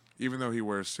good friend. Even though he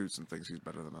wears suits and thinks he's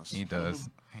better than us. he does.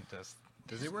 He does.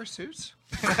 Does he wear suits?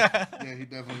 Yeah, he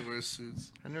definitely wears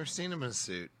suits. I've never seen him in a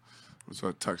suit. It was a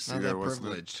Not tuxedo, that wasn't it?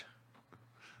 privileged.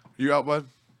 You out, bud?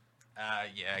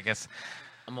 Yeah, I guess.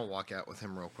 I'm gonna walk out with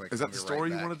him real quick. Is I'll that the be story right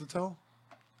you back. wanted to tell?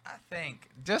 I think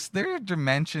just there are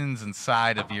dimensions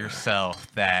inside of yourself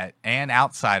that and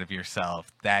outside of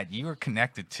yourself that you are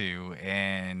connected to,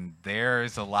 and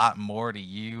there's a lot more to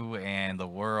you and the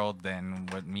world than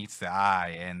what meets the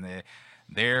eye, and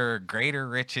there are greater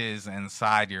riches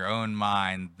inside your own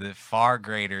mind, that far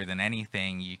greater than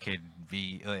anything you could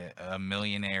be a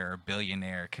millionaire or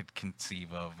billionaire could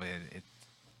conceive of.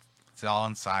 It's all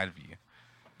inside of you.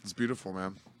 It's beautiful,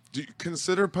 man. Do you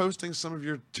consider posting some of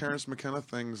your Terrence McKenna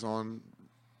things on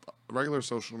regular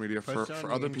social media for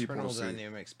other people internal to see.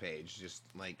 dynamics page, just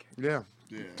like Yeah.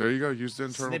 Yeah. There you go. Use the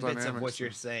internal snippets dynamics. of what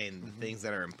you're saying, the things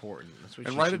that are important. That's what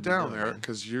and you write should it be down, doing, Eric, man.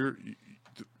 because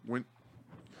when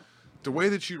the way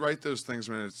that you write those things,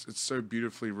 man, it's so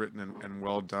beautifully written and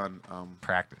well done.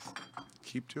 Practice.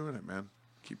 Keep doing it, man.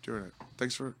 Keep doing it.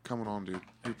 Thanks for coming on, dude.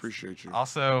 We appreciate you.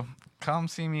 Also, come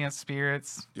see me at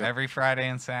Spirits Yep. every Friday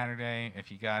and Saturday.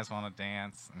 If you guys want to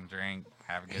dance and drink,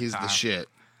 have a good He's time. the shit.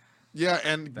 Yeah,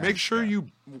 and make sure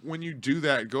man. when you do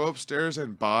that, go upstairs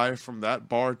and buy from that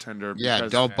bartender. Yeah,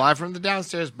 because don't buy from the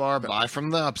downstairs bar. Buy from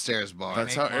the upstairs bar.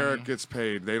 That's Make how Eric money. gets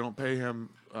paid. They don't pay him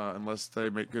unless they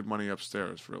make good money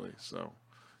upstairs, really. So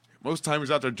most time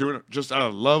he's out there doing it just out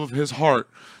of love of his heart,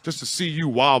 just to see you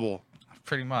wobble.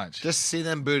 Pretty much. Just see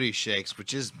them booty shakes,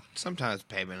 which is sometimes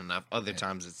payment enough. Other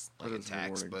times it's like a it's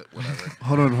tax, rewarding. but whatever.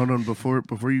 Hold on.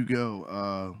 Before you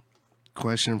go,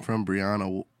 question from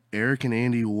Brianna. Eric and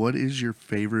Andy, what is your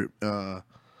favorite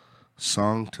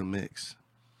song to mix?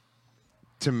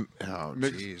 Oh,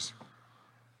 Mix- jeez.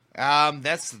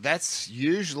 That's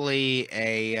usually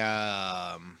a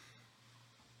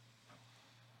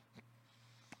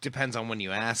depends on when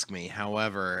you ask me.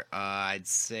 However, I'd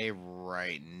say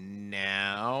right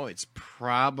now it's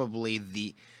probably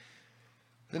the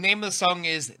name of the song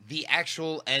is "The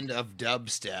Actual End of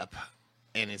Dubstep,"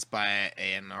 and it's by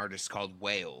an artist called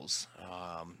Wales.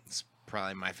 It's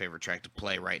probably my favorite track to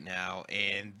play right now,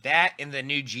 and that and the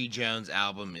new G Jones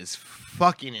album is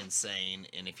fucking insane.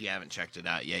 And if you haven't checked it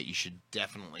out yet, you should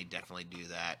definitely do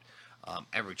that.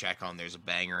 Every track on there's a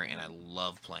banger, and I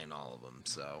love playing all of them.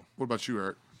 So What about you,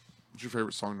 Eric? What's your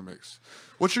favorite song to mix?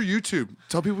 What's your YouTube?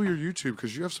 Tell people your YouTube,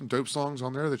 because you have some dope songs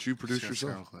on there that you produce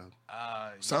yourself.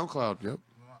 SoundCloud, yep.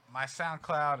 My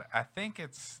SoundCloud, I think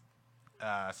it's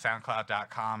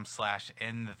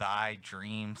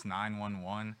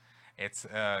soundcloud.com/intthydreams911. It's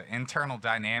internal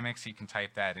dynamics. You can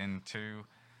type that into.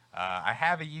 I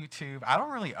have a YouTube. I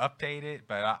don't really update it,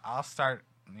 but I'll start,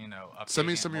 updating Send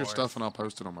me it some of your more. stuff and I'll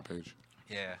post it on my page.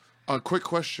 Yeah. A quick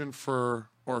question for,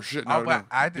 or shit, Oh, no, but no.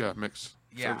 I did- Yeah, mix.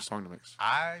 Yeah. Favorite song to mix.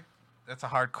 That's a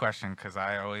hard question because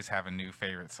I always have a new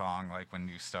favorite song. Like when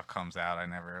new stuff comes out, I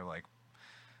never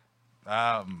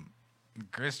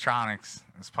Grizztronics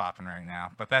is popping right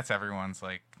now, but that's everyone's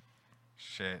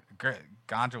shit.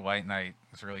 Ganja White Knight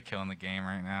is really killing the game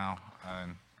right now.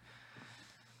 And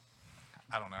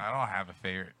I don't know. I don't have a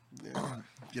favorite.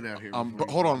 Get out here. But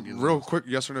hold on, real quick,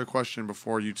 yes or no question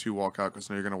before you two walk out, because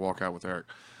I know you're going to walk out with Eric.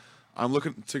 I'm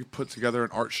looking to put together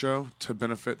an art show to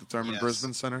benefit the Thurman Yes.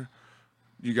 Brisbane Center.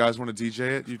 You guys want to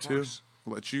DJ it, you two? course.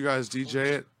 Let you guys DJ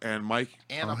it, and Mike,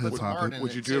 and I'll I'll put hip some hop art it. in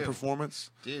would it you do a too. performance?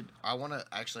 Dude, I want to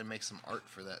actually make some art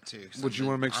for that too. 'Cause Would you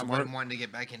wanna make some art? I've been wanting to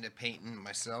get back into painting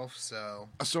myself, so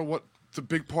So what the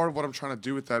big part of what I'm trying to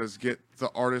do with that is get the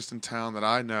artists in town that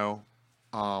I know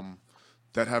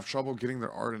that have trouble getting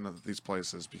their art into these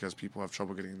places, because people have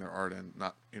trouble getting their art in.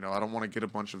 Not, I don't want to get a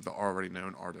bunch of the already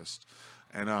known artists.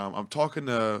 And I'm talking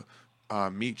to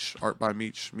Meech, Art by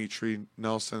Meech, Mitri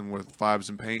Nelson with Vibes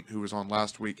and Paint, who was on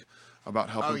last week, about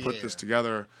helping put this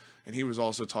together. And he was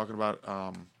also talking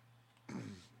about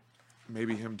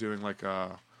maybe him doing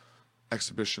a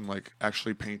exhibition,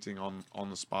 actually painting on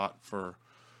the spot for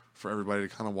everybody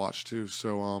to kind of watch too.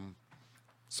 So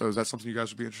so is that something you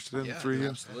guys would be interested in? yeah, The three of you?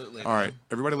 absolutely. All right,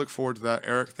 everybody, look forward to that.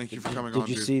 Eric, thank you for coming on. Did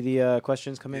you dude. see the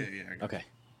questions come in? Yeah, I got Okay.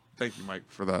 Thank you, Mike,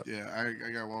 for that. Yeah,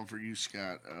 I got one for you,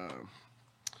 Scott.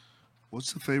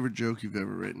 What's the favorite joke you've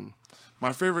ever written?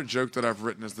 My favorite joke that I've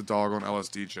written is the dog on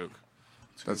LSD joke.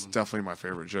 That's definitely my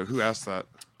favorite joke. Who asked that?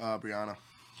 Brianna.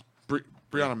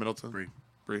 Brianna Middleton. Bree.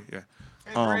 Yeah.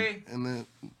 Hey, Bree. And then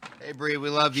Hey Bree, we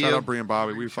love you. Shout out Bree and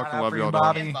Bobby. We Shout fucking out love Bree y'all, and dog.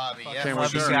 Bobby. And Bobby, yeah, Can't for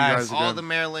wait to sure. see you guys All again. the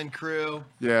Maryland crew.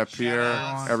 Yeah, Pierre,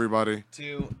 Shout-outs. everybody.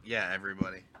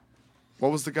 Everybody.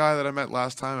 What was the guy that I met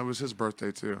last time? It was his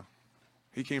birthday too.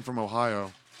 He came from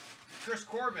Ohio. Chris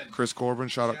Corbin. Chris Corbin.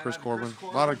 Shout out Shout Chris out to Corbin. Chris A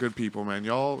lot of Corbin. good people, man.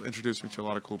 Y'all introduced me to a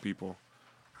lot of cool people.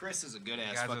 Chris is a good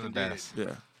ass guys are the fucking best. dude.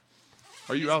 Yeah.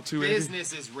 Are you out too, Andy?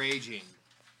 Business is raging.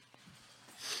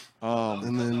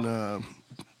 and then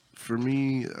for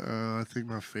me, I think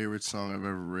my favorite song I've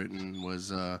ever written was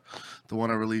the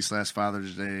one I released last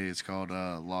Father's Day. It's called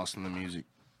 "Lost in the Music."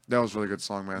 That was a really good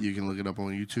song, man. You can look it up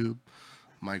on YouTube.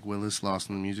 Mike Willis, "Lost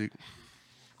in the Music."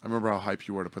 I remember how hype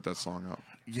you were to put that song out.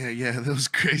 Yeah, that was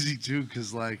crazy too,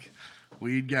 because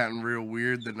we'd gotten real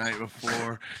weird the night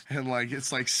before, and it's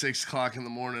 6 o'clock in the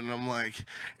morning, and I'm like,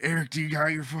 Eric, do you got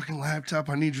your fucking laptop?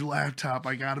 I need your laptop.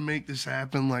 I gotta make this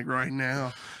happen right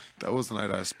now. That was the night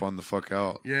I spun the fuck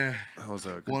out. Yeah, That was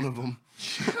a good one of them.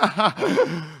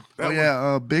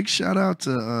 Big shout out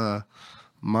to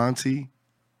Monty.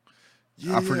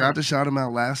 Yeah, I forgot to shout him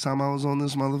out last time I was on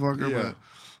this motherfucker, Yeah. but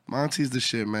Monty's the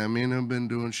shit, man. Me and him been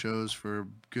doing shows for a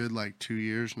good 2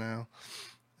 years now,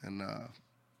 and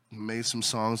made some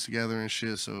songs together and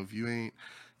shit. So if you ain't,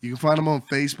 you can find him on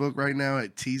Facebook right now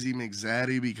at TZ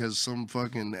McZaddy because some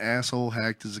fucking asshole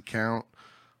hacked his account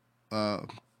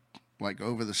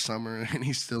over the summer and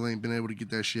he still ain't been able to get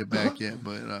that shit back yet.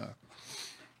 But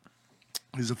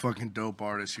he's a fucking dope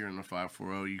artist here in the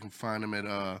 540. You can find him at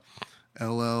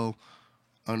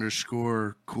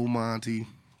LL_CoolMonty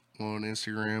on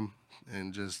Instagram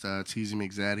and just TZ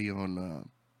McZaddy on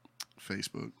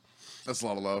Facebook. That's a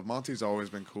lot of love. Monty's always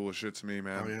been cool as shit to me,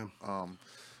 man. Oh, yeah.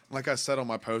 Like I said on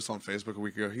my post on Facebook a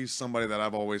week ago, he's somebody that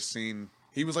I've always seen.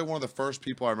 He was like one of the first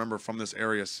people I remember from this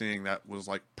area seeing that was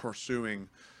like pursuing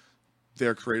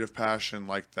their creative passion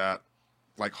like that,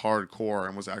 like hardcore,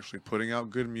 and was actually putting out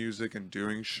good music and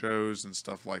doing shows and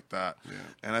stuff like that. Yeah.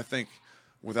 And I think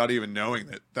without even knowing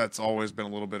that, that's always been a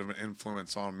little bit of an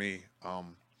influence on me.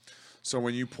 So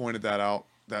when you pointed that out,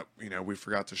 that, you know, we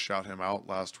forgot to shout him out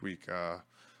last week, I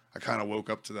kind of woke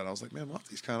up to that. I was like, man,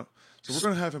 Monty's kind of... So we're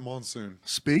going to have him on soon.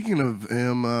 Speaking of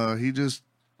him, he just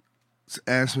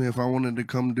asked me if I wanted to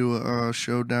come do a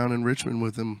show down in Richmond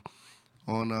with him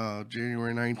on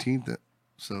January 19th.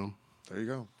 So There you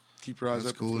go. Keep your eyes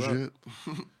that's up. cool as for that.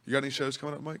 shit. You got any shows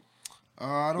coming up, Mike?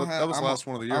 I don't have. That was the last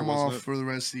one of the year, I'm wasn't off it? for the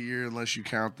rest of the year unless you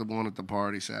count the one at the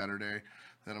party Saturday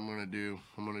that I'm gonna do.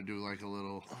 I'm gonna do like a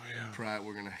little private.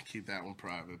 We're gonna keep that one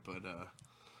private,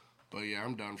 but yeah,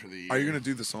 I'm done for the year. Are you going to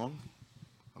do the song?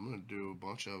 I'm gonna do a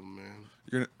bunch of them, man.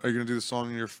 Are you going to do the song?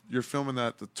 And you're filming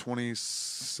that the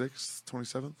 26th,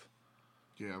 27th?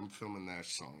 Yeah, I'm filming that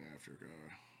song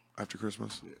After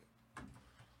Christmas? Yeah.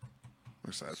 I'm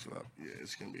excited for that. Yeah,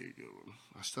 it's gonna be a good one.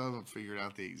 I still haven't figured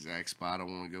out the exact spot I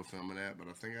want to go filming at, but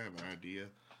I think I have an idea.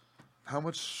 How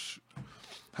much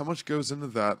goes into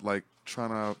that, like trying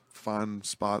to find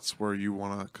spots where you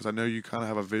want to, because I know you kind of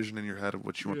have a vision in your head of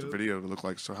what you want the video to look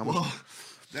like, so how much? Well,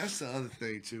 that's the other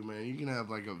thing too, man. You can have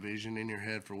like a vision in your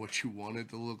head for what you want it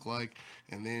to look like,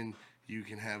 and then you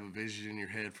can have a vision in your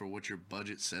head for what your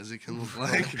budget says it can look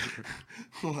like.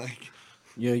 Like,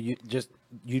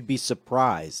 You'd be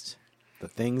surprised the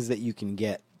things that you can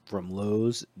get from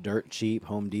Lowe's, dirt cheap,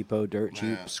 Home Depot, dirt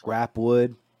cheap, Yeah. scrap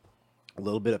wood, a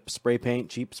little bit of spray paint,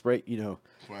 cheap spray,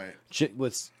 right.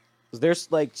 There's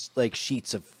like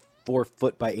sheets of 4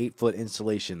 foot by 8 foot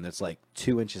insulation that's like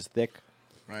 2 inches thick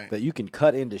Right. that you can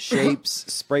cut into shapes,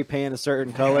 spray paint a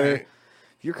certain color. Right.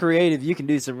 If you're creative, you can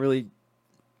do some really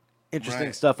interesting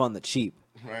Right. stuff on the cheap.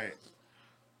 Right.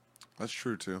 That's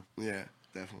true too. Yeah,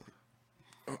 definitely.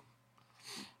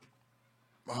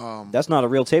 That's not a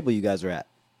real table you guys are at.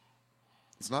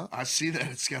 It's not? I see that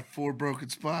it's got 4 broken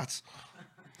spots.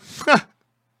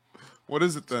 What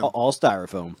is it then? All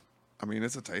styrofoam. I mean,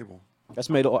 it's a table. That's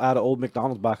made out of old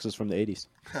McDonald's boxes from the 80s.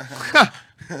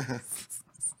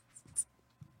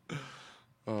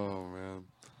 Oh man.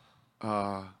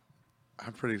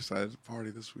 I'm pretty excited to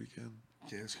party this weekend.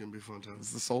 Yeah, it's gonna be a fun time.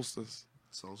 It's the solstice.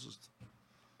 Solstice.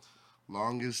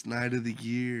 Longest night of the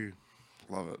year.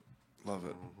 Love it. Love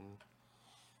it.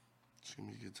 It's gonna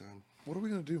be a good time. What are we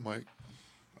gonna do, Mike?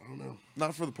 I don't know.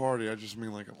 Not for the party. I just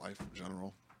mean like in life in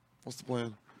general. What's the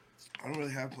plan? I don't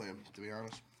really have a plan, to be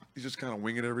honest. You just kind of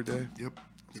wing it every day. Yep.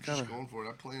 You're kinda- just going for it.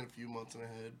 I plan a few months in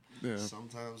ahead. Yeah.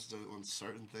 Sometimes on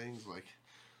certain things, like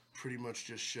pretty much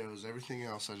just shows. Everything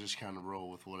else, I just kind of roll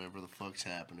with whatever the fuck's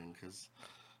happening because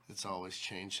it's always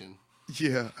changing.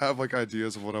 Yeah, I have like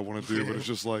ideas of what I want to do, but it's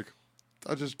just like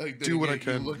I just Like, then do what I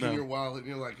again, can. You look now. in your wallet and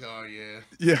you're like, oh yeah,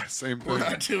 Yeah, same we're thing.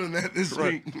 not doing that this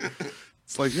Right. week.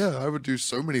 It's like, yeah, I would do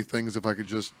so many things if I could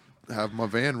just have my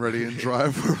van ready and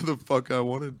drive wherever the fuck I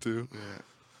wanted to. Yeah.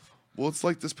 Well, it's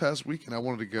like this past weekend I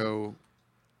wanted to go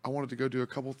do a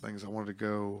couple things. I wanted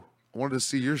to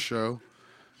see your show,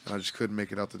 and I just couldn't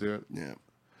make it out to do it. Yeah.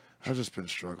 I've just been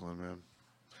struggling, man.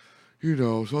 You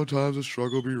know, sometimes the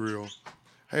struggle be real.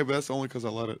 Hey, but that's only because I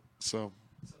let it. So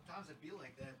Sometimes it be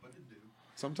like that, but it do.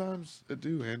 sometimes it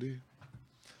do, Andy.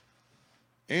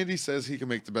 Andy says he can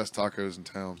make the best tacos in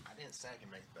town. I didn't say I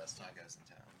can make the best tacos in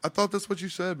town. I thought that's what you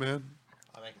said, man.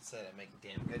 I said I make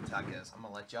damn good tacos. I'm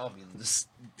gonna let y'all be the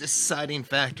deciding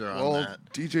factor on Well,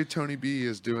 that. DJ Tony B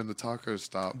is doing the taco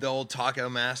stop, The old taco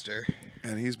master.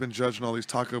 and he's been judging all these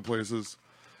taco places.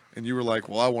 And you were like,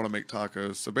 "Well, I want to make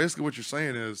tacos." So basically, what you're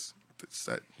saying is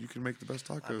that you can make the best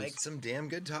I tacos. make some damn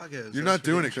good tacos. You're not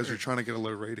doing it because you're trying to get a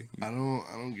low rating. I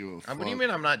don't give a fuck. What do you mean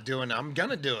I'm not doing it? I'm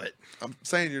gonna do it. I'm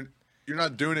saying you're. you're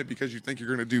not doing it because you think you're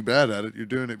going to do bad at it. You're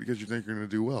doing it because you think you're going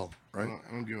to do well, right?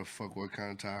 I don't give a fuck what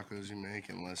kind of tacos you make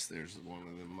unless there's one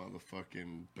of the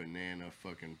motherfucking banana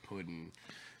fucking pudding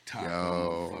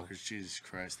taco motherfuckers. Jesus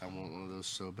Christ, I want one of those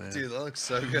so bad. Dude, that looks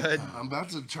so good. I'm about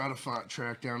to try to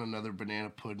track down another banana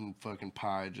pudding fucking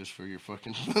pie just for your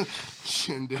fucking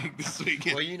shindig this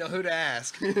weekend. Well, you know who to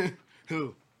ask.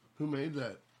 Who made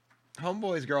that?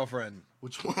 Homeboy's girlfriend.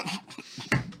 Which one?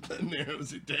 That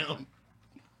narrows it down.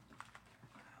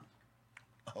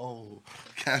 Oh,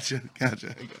 gotcha.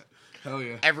 Hell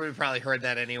yeah. Everybody probably heard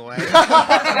that anyway.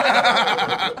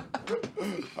 I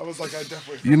was like, I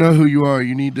definitely. You know who you are.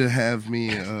 You need to have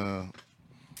me.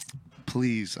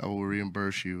 Please, I will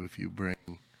reimburse you if you bring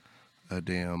a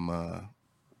damn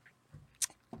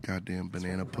goddamn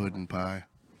banana pudding pie.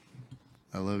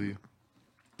 I love you.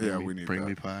 Yeah, we need bring that.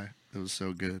 me pie. It was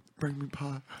so good. Bring me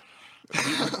pie.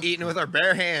 Eating with our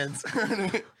bare hands.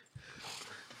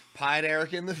 Pied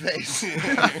Eric in the face.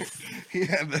 He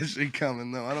had that shit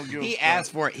coming though. I don't give a He fuck.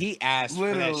 asked for it. He asked for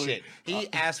that Literally. shit.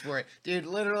 He asked for it. Dude,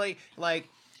 literally, like,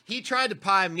 he tried to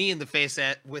pie me in the face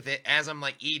with it as I'm,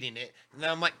 like, eating it. And then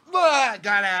I'm like, "Ah,"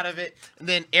 got out of it. And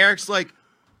then Eric's like,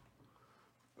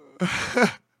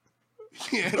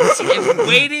 and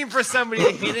waiting for somebody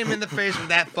to hit him in the face with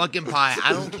that fucking pie.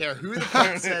 I don't care who the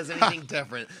fuck says anything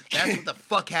different. That's what the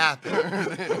fuck happened.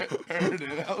 Heard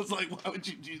it. I was like, why would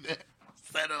you do that?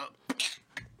 Set up.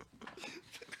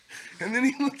 And then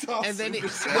he looked all And then he,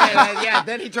 super sad. yeah,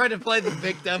 then he tried to play the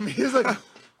victim. He was like,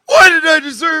 why did I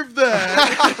deserve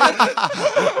that?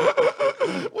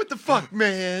 What the fuck,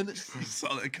 man? You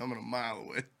saw that coming a mile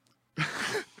away.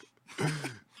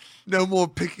 No more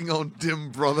picking on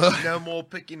Dim, brother. No more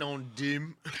picking on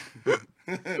Dim.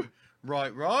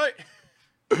 Right.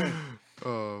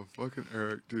 Oh, fucking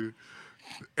Eric, dude.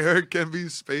 Eric can be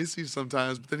spacey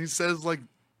sometimes, but then he says like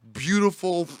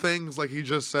beautiful things like he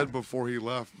just said before he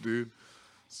left, dude.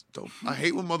 I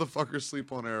hate when motherfuckers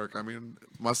sleep on Eric. I mean,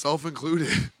 myself included.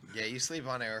 Yeah, you sleep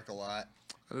on Eric a lot.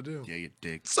 I do. Yeah, you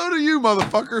dick. So do you,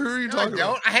 motherfucker. Who are you No, I talking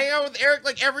don't. about? I hang out with Eric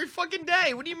like every fucking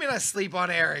day. What do you mean I sleep on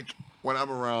Eric? When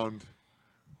I'm around,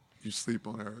 you sleep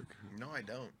on Eric. No, I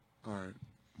don't. All right.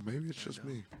 Maybe it's just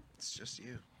me. It's just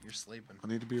you. You're sleeping. I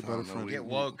need to be a better no, friend. Get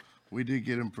woke. We did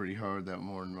get him pretty hard that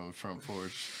morning on the front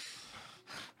porch.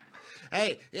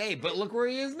 Hey, but look where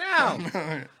he is now.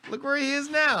 Look where he is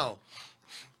now.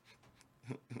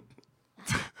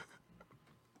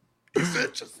 He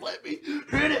said, just let me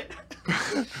hit it.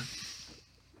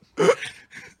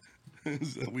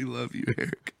 So we love you,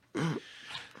 Eric.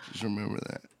 Just remember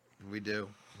that. We do.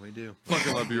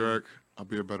 Fucking love you, Eric. I'll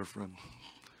be a better friend.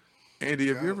 Andy,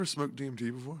 have you ever smoked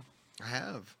DMT before? I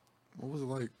have. What was it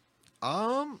like?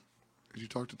 Did you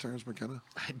talk to Terrence McKenna?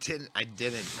 I didn't,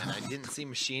 and I didn't see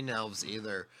Machine Elves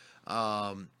either.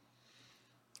 I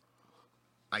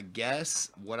guess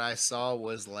what I saw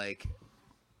was like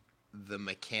the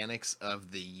mechanics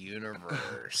of the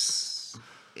universe.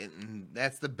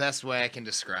 That's the best way I can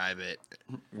describe it.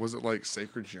 Was it like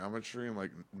sacred geometry and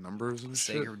like numbers and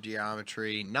shit? Sacred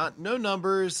geometry, no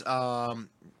numbers,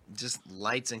 just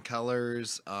lights and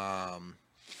colors. That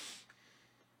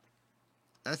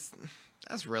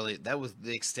was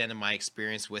the extent of my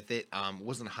experience with it. It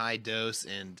wasn't high dose,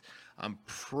 and I'm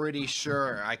pretty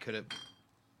sure I could have.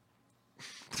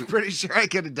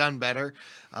 Done better,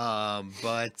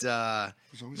 but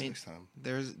There's always next time.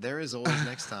 there is always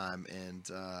next time, and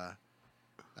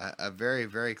a very,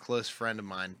 very close friend of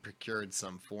mine procured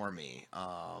some for me,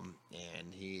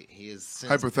 and he is since,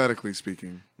 Hypothetically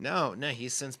speaking. no,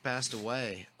 he's since passed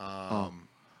away,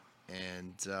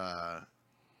 and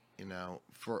you know,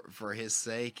 for his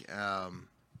sake,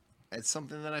 it's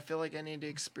something that I feel like I need to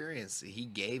experience. He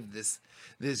gave this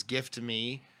gift to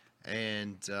me,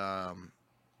 and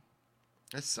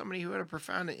as somebody who had a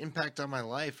profound impact on my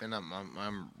life, and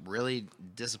I'm really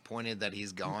disappointed that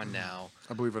he's gone now.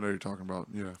 I believe I know what you're talking about.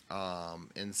 Yeah.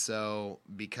 And so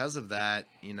because of that,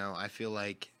 you know, I feel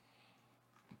like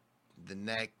the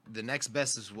next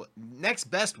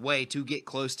best way to get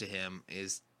close to him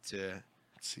is to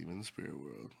See him in the spirit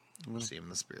world. see him in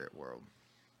the spirit world.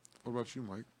 What about you,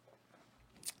 Mike?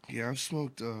 Yeah, I've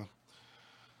smoked.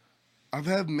 I've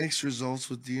had mixed results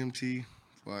with DMT.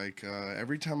 Like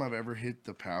every time I've ever hit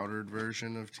the powdered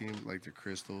version of like the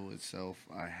crystal itself,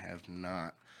 I have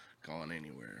not gone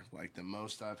anywhere. Like the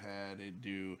most I've had it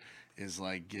do is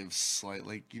like give slight,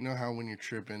 like you know how when you're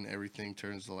tripping, everything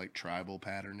turns to like tribal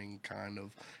patterning kind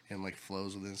of and like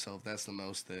flows within itself. That's the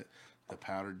most that the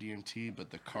powdered DMT, but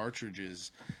the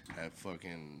cartridges have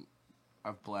fucking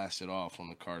I've blasted off on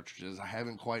the cartridges. I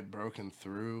haven't quite broken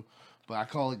through, but I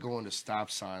call it going to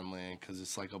stop sign land because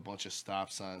it's like a bunch of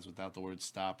stop signs without the word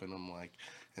stop in them, like,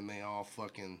 and they all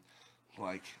fucking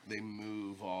like they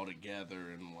move all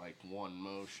together in like one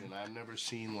motion. I've never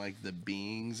seen like the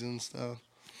beings and stuff.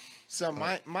 So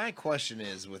my question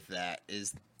is with that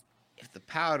is if the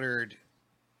powdered,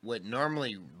 what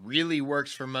normally really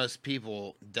works for most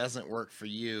people doesn't work for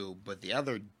you, but the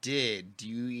other did, do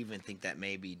you even think that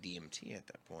may be DMT at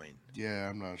that point? Yeah,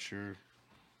 I'm not sure.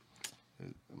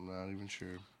 I'm not even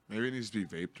sure. Maybe it needs to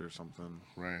be vaped or something.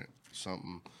 Right,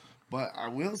 something. But I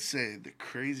will say the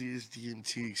craziest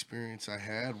DMT experience I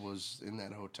had was in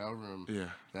that hotel room.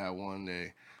 Yeah. That one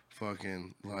day,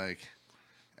 fucking like,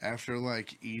 after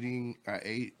like eating, I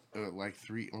ate like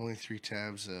only three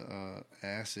tabs of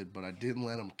acid, but I didn't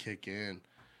let them kick in.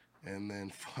 And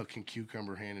then fucking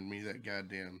Cucumber handed me that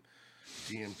goddamn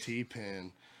DMT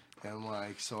pen, and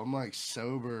like, so I'm like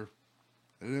sober.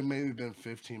 It had maybe been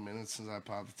 15 minutes since I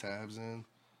popped the tabs in,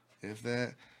 if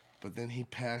that. But then he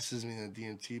passes me the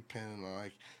DMT pen, and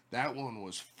like that one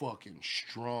was fucking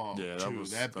strong. Yeah, too.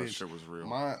 that bitch, shit was real.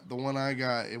 The one I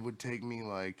got, it would take me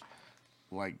like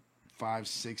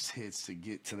 5-6 hits to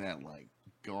get to that like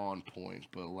gone point.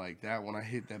 But like that one, I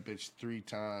hit that bitch 3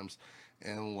 times,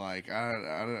 and like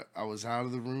I was out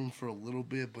of the room for a little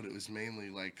bit, but it was mainly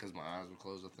like because my eyes were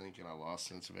closed, I think, and I lost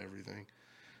sense of everything.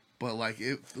 But like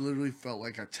it literally felt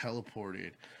like I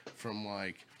teleported from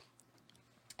like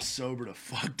sober to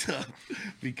fucked up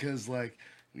because like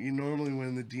you normally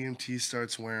when the DMT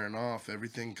starts wearing off,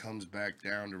 everything comes back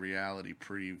down to reality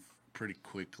pretty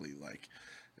quickly. Like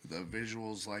the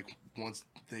visuals, like once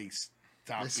they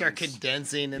stop, They start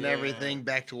condensing and everything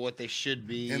back to what they should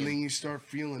be, and then you start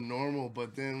feeling normal.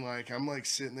 But then like I'm like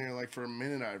sitting there like for a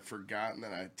minute I'd forgotten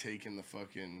that I'd taken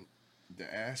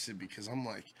the acid because I'm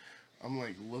like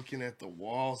looking at the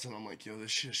walls and I'm like, yo,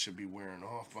 this shit should be wearing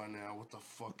off by now. What the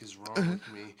fuck is wrong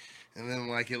with me? And then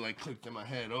like it like clicked in my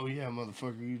head. Oh yeah,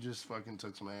 motherfucker, you just fucking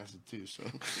took some acid too. So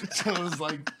it was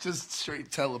like just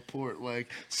straight teleport, like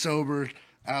sober,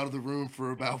 out of the room for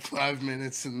about 5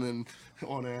 minutes and then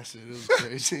on acid. It was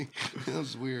crazy. It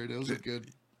was weird. It was a good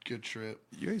trip.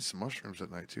 You ate some mushrooms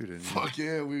at night too, didn't you? Fuck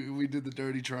yeah, we did the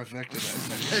dirty trifecta that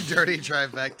night. The dirty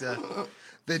trifecta.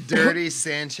 The dirty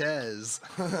Sanchez.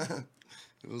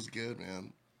 It was good,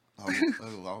 man. I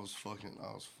was fucked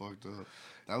up.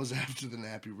 That was after the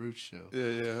Nappy Roots show.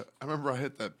 Yeah. I remember I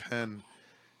hit that pen,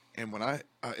 and when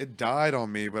it died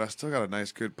on me, but I still got a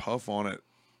nice good puff on it.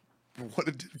 But what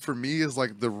it did for me is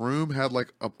like the room had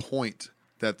like a point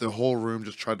that the whole room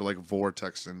just tried to like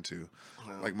vortex into.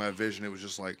 Like my vision, it was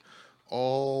just like I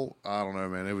don't know,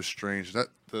 man. It was strange. That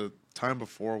the time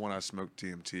before when I smoked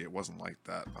DMT, it wasn't like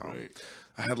that. Right.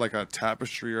 I had like a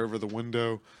tapestry over the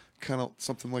window, kind of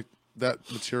something like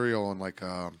that material, and like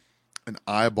an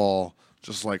eyeball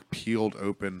just like peeled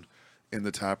open in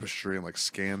the tapestry and like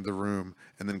scanned the room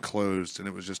and then closed, and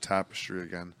it was just tapestry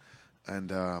again.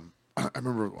 And I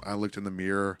remember I looked in the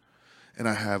mirror and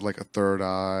I had like a third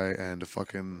eye and it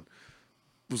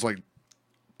was like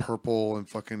purple and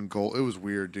fucking gold. It was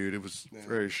weird, dude. It was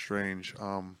very strange.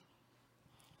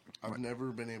 I've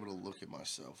never been able to look at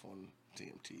myself on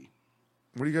DMT.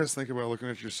 What do you guys think about looking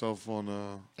at yourself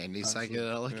on Any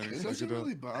psychedelic? Yeah. It doesn't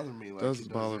really bother me. Like Doesn't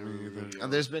it bother does me everybody either.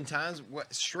 else. There's been times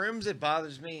shrooms it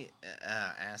bothers me.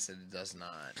 Acid it does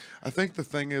not. I think the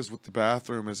thing is with the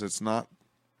bathroom is it's not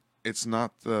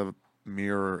the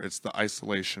mirror, it's the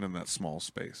isolation in that small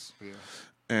space. Yeah.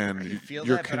 And You feel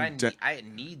you're that, but I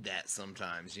need that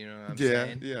sometimes. You know what I'm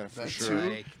saying? Yeah, for That sure. too.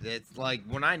 Like, it's like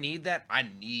when I need that, I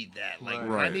need that. Like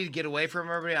when I Right. need to get away from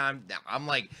everybody, I'm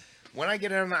like, when I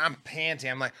get in, I'm panting.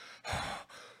 I'm like,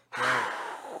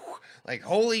 like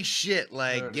holy shit!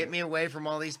 Like get me away from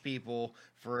all these people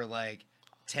for like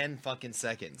 10 fucking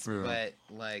seconds. Yeah. But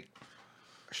like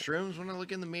shrooms, when I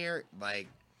look in the mirror, like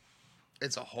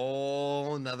it's a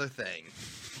whole nother thing.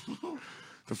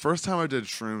 The first time I did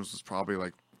shrooms was probably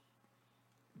like,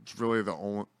 it's really the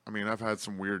only. I mean, I've had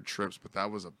some weird trips, but that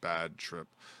was a bad trip.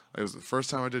 It was the first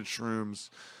time I did shrooms.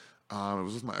 It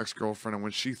was with my ex-girlfriend, and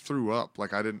when she threw up,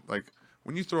 like I didn't like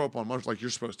when you throw up on mushrooms, like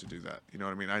you're supposed to do that. You know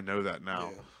what I mean? I know that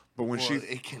now. Yeah. But when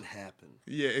it can happen.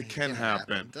 it can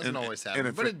happen. It doesn't always happen, and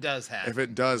if but it does happen. If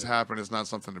it does happen, it's not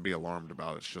something to be alarmed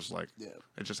about. It's just like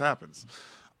it just happens.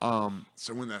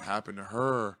 So when that happened to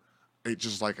her, it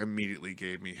just like immediately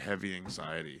gave me heavy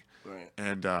anxiety. Right.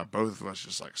 And both of us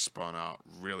just like spun out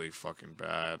really fucking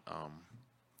bad.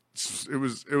 It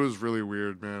was really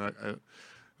weird, man.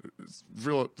 It's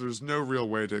real. There's no real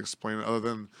way to explain it other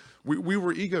than we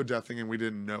were ego deathing and we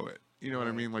didn't know it. You know what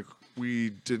I mean? Like we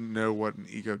didn't know what an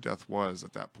ego death was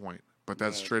at that point. But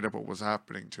that's Right. straight up what was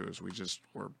happening to us. We just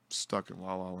were stuck in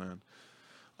La La Land.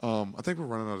 I think we're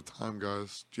running out of time,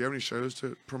 guys. Do you have any shows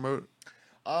to promote?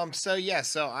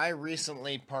 So I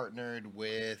recently partnered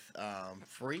with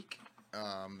Freak.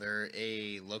 They're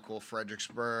a local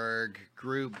Fredericksburg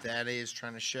group that is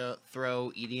trying to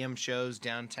throw EDM shows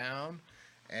downtown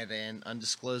at an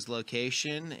undisclosed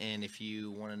location. And if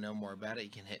you want to know more about it, you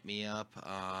can hit me up,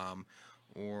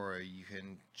 or you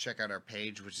can check out our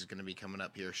page, which is going to be coming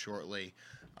up here shortly.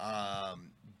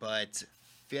 But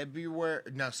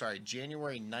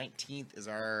January 19th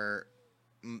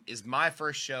is my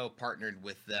first show partnered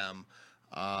with them.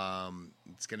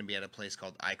 It's going to be at a place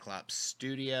called iClop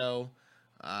Studio,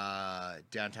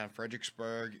 downtown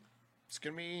Fredericksburg. It's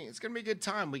gonna be a good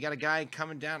time. We got a guy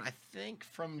coming down, I think,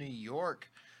 from New York,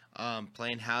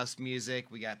 playing house music.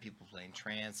 We got people playing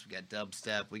trance. We got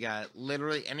dubstep. We got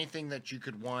literally anything that you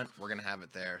could want. We're gonna have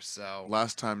it there. So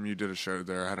Last time you did a show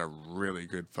there, I had a really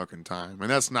good fucking time, and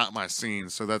that's not my scene,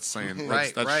 so that's saying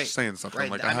Right. that's saying something.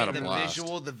 Right. Like I had a the blast.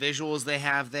 the visuals they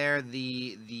have there,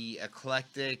 the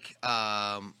eclectic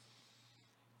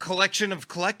collection of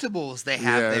collectibles they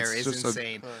have Yeah, there it's is just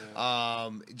insane.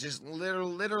 Just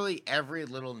literally every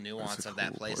little nuance a of that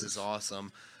cool place place. is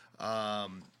awesome.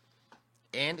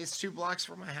 And it's 2 blocks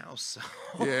from my house.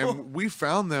 So. Yeah, and we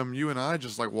found them. You and I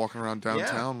just like walking around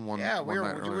downtown one we night. were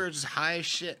earlier. we were just high as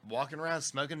shit, walking around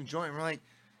smoking a joint. And we're like,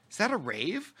 is that a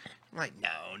rave? I'm like,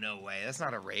 no way, that's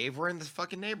not a rave. We're in this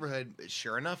fucking neighborhood. But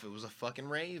sure enough, it was a fucking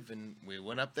rave, and we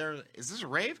went up there. Is this a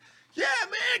rave? Yeah,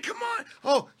 man, come on.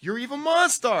 Oh, you're even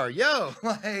Monstar, yo,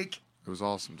 like, It was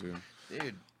awesome, dude.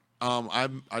 dude. I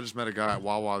just met a guy at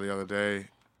Wawa the other day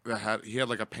that had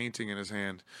like a painting in his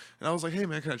hand, and I was like, "Hey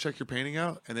man, can I check your painting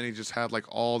out?" And then he just had like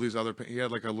all these other. He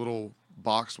had like a little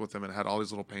box with him and had all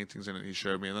these little paintings in it. And he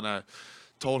showed me, and then I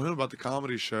told him about the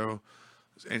comedy show,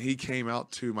 and he came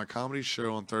out to my comedy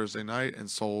show on Thursday night and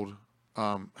sold.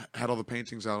 Had all the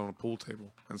paintings out on a pool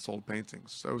table and sold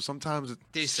paintings. So sometimes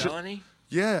Did you sell any?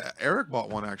 Yeah, Eric bought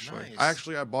one actually. Nice.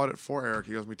 I bought it for Eric.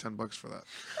 He owes me $10 for that.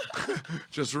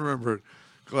 Just remembered.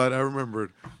 Glad I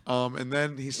remembered. And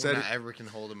then he said Not ever can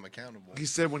hold him accountable. he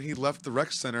said when he left the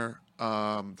rec center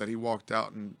that he walked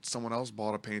out and someone else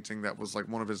bought a painting that was like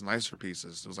one of his nicer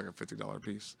pieces. It was like a $50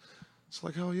 piece. It's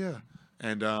like, hell yeah.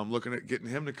 And looking at getting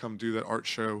him to come do that art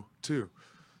show too.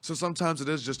 So sometimes it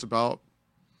is just about.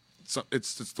 So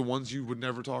it's the ones you would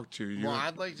never talk to. Well,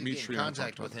 I'd like to get in you don't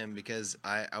contact talk with to. him because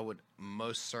I would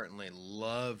most certainly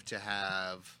love to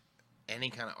have any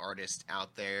kind of artist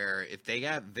out there. If they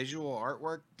got visual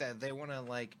artwork that they want to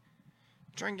like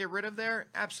try and get rid of there,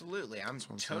 absolutely. I'm what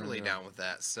I'm totally saying, yeah. down with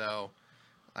that. So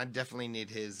I definitely need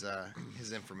his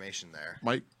information there.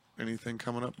 Mike, anything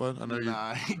coming up, bud? I know you. Nah,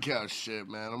 I ain't got shit,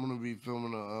 man. I'm gonna be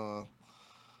filming a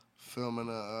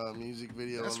music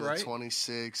video That's on the right.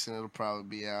 26th, and it'll probably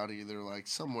be out either like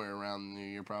somewhere around the New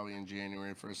Year, probably in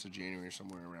January, 1st of January,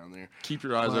 somewhere around there. Keep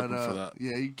your eyes But, open for that.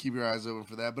 Yeah, you can keep your eyes open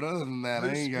for that. But other than that, I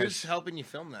ain't Who's got helping you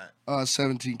film that?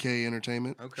 17K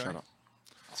Entertainment. Okay. Shut up.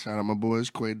 Shout out my boys,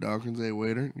 Quade Dawkins, A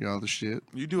Waiter, y'all the shit.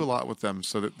 You do a lot with them,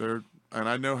 so that they're. And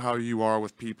I know how you are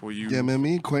with people. You. Yeah, man,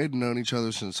 me and Quade have known each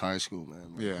other since high school,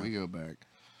 man. Like, Yeah. we go back.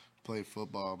 Played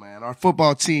football, man. Our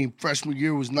football team freshman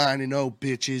year was 9-0,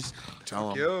 bitches.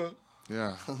 Tell them.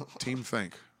 Yeah. Yeah. Team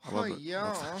think. I love it.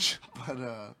 yeah.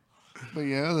 But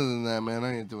yeah, other than that, man,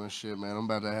 I ain't doing shit, man. I'm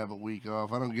about to have a week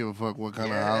off. I don't give a fuck what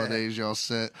kind of holidays y'all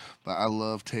set, but I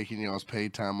love taking y'all's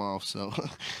paid time off. So,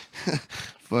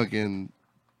 fucking,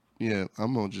 yeah,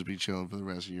 I'm gonna just be chilling for the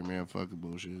rest of the year, man. Fuck the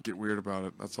bullshit. Get weird about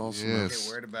it. That's awesome. Yeah. man. Get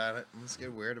weird about it. Let's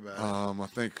get weird about it. I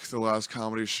think the last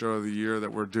comedy show of the year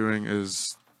that we're doing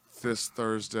is this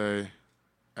Thursday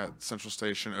at Central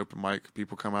Station, open mic.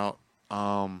 People come out.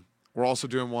 We're also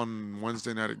doing one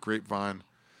Wednesday night at Grapevine.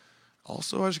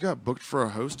 Also, I just got booked for a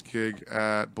host gig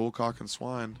at Bullcock and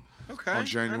Swine Okay. on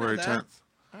January I know that. 10th.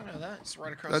 I know that. It's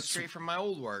right across That's- the street from my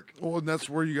old work. Well, and that's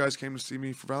where you guys came to see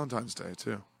me for Valentine's Day,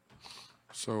 too.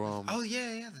 So, Oh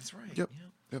yeah, that's right. Yep. Yeah.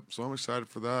 Yep. So I'm excited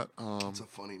for that. It's a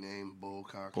funny name,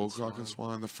 Bullcock. Bullcock and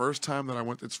Swine. The first time that I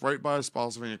went, it's right by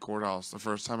Spotsylvania Courthouse. The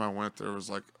first time I went, there was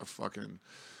like a fucking,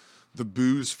 the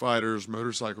Booze Fighters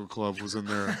Motorcycle Club was in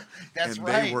there. That's and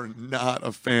right. they were not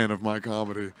a fan of my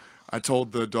comedy. I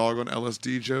told the dog on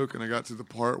LSD joke, and I got to the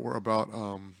part where about,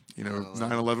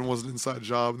 9/11 was an inside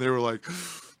job, and they were like,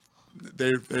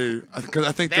 because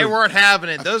I think They they're- weren't having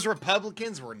it. Those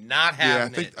Republicans were not Yeah,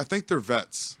 having it. I think they're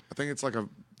vets. I think it's like a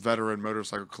veteran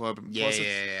motorcycle club. And Yeah, plus yeah,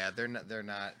 it's, yeah. They're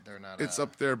not. It's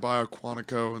up there by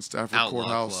Quantico and Stafford Outlaw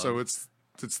Courthouse, club. so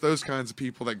it's those kinds of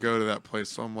people that go to that place.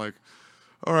 So I'm like,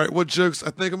 All right, what jokes? I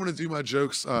think I'm going to do my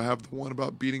jokes. I have the one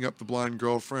about beating up the blind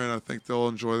girlfriend. I think they'll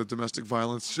enjoy the domestic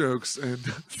violence jokes. And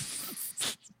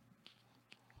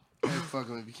Hey, fuck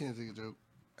 'em, if you can't take a joke.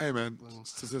 hey, man,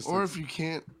 statistics. Or if you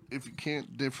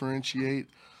can't differentiate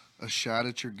a shot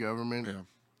at your government Yeah.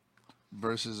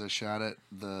 versus a shot at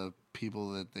the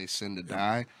people that they send to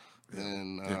die,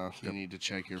 then you need to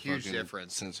check your Huge fucking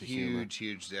difference. sense of humor.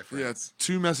 Huge Yeah, difference. it's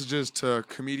 2 messages to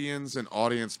comedians and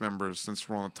audience members since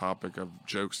we're on the topic of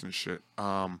jokes and shit.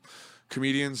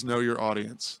 Comedians, know your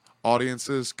audience.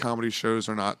 Audiences, comedy shows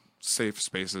are not safe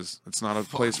spaces. It's not a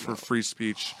place for free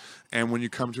speech. And when you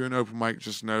come to an open mic,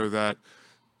 just know that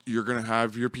you're going to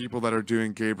have your people that are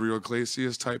doing Gabriel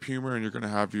Iglesias type humor, and you're going to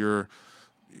have your,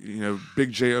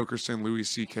 Big J. Okerson, Louis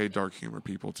C.K. dark humor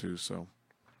people too. So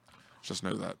just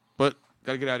know that. But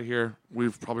got to get out of here.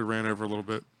 We've probably ran over a little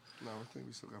bit. No, I think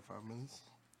we still got 5 minutes.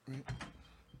 Right?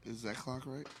 Is that clock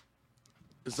right?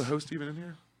 Is the host even in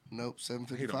here? Nope, He don't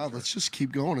 7:55. care. Let's just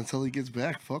keep going until he gets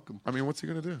back. Fuck him. I mean, what's he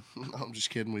going to do? No, I'm just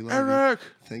kidding. We love Eric!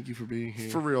 you. Thank you for being here.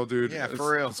 For real, dude. Yeah, It's-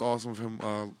 for real. It's awesome of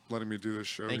him letting me do this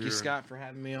show Thank you, here. Scott, for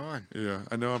having me on. Yeah,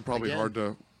 I know I'm probably Again. hard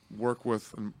to work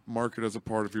with and market as a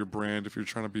part of your brand if you're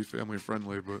trying to be family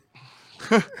friendly, but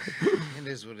It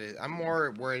is what it is. I'm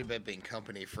more worried about being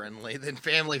company friendly than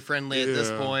family friendly at this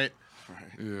Yeah. point.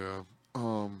 yeah.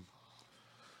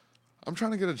 I'm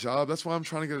trying to get a job. That's why I'm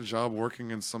trying to get a job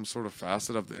working in some sort of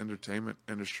facet of the entertainment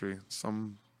industry,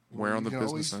 somewhere on the You can business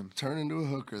always end. turn into a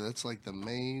hooker. That's like the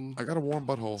main. I got a warm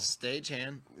butthole.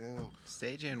 Stagehand. Yeah.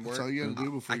 Stagehand work. That's all you gotta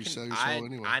do before you sell your soul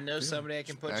anyway. I know somebody I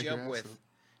can put Back you your up ass with up.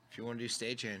 if you want to do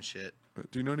stagehand shit.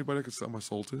 Do you know anybody I could sell my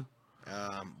soul to?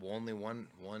 Well, only one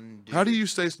dude. How do you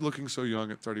stay looking so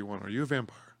young at 31? Are you a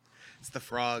vampire? It's the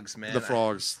frogs, man. The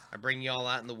frogs. I bring you all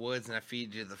out in the woods and I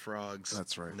feed you the frogs.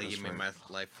 That's right, And they that's give me right. my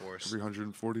life force. Every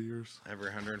 140 years? Every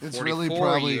 144 It's really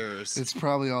probably years. it's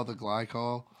probably all the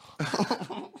glycol.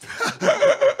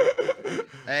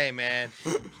 Hey, man.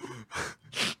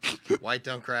 White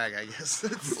don't crack, I guess.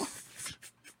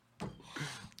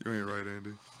 You ain't right,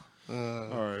 Andy.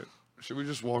 Uh, All right. Should we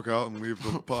just walk out and leave the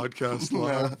podcast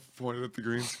live pointed at the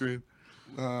green screen?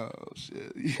 oh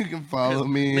shit! You can follow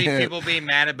me. Leave At, people being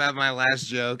mad about my last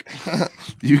joke.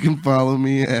 you can follow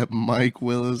me at Mike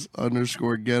Willis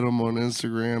 _ get him on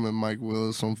Instagram and Mike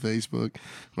Willis on Facebook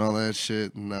and all that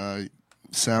shit. And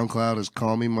SoundCloud is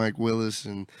Call Me Mike Willis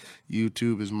and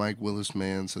YouTube is Mike Willis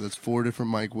Man. So that's 4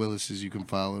 different Mike Willises you can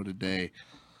follow today.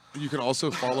 You can also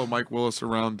follow Mike Willis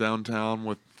around downtown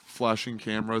with flashing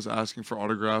cameras asking for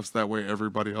autographs. That way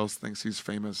everybody else thinks he's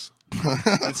famous.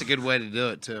 That's a good way to do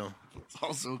it, too. It's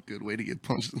also a good way to get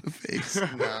punched in the face.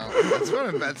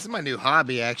 No, that's my new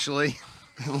hobby, actually.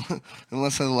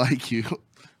 Unless I like you.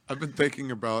 I've been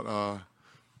thinking about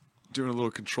doing a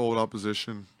little controlled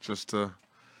opposition just to...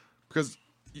 Because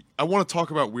I want to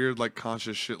talk about weird, like,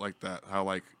 conscious shit like that. How,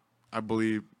 like, I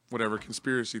believe, whatever,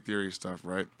 conspiracy theory stuff,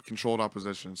 right? Controlled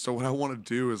opposition. So what I want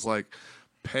to do is, like,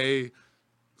 pay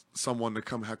someone to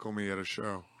come heckle me at a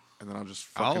show. And then I'll just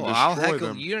fucking destroy I'll heckle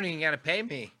them. you. Don't even got to pay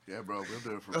me. Yeah, bro, we'll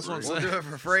do it for That's what I'm free. saying. We'll do it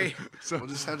for free. We'll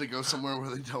just have to go somewhere where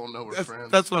they don't know we're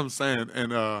friends. That's what I'm saying.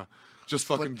 And just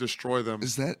fucking destroy them.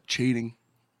 Is that cheating?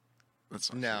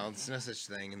 That's No, there's no such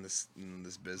thing in this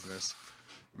business.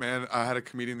 Man, I had a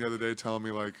comedian the other day telling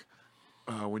me, like,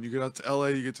 when you get out to LA,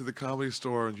 you get to the Comedy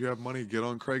Store and you have money, get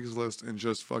on Craigslist and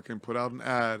just fucking put out an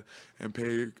ad and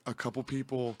pay a couple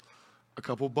people a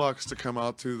couple bucks to come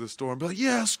out to the store and be like,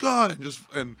 yeah, Scott.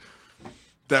 And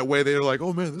that way they're like,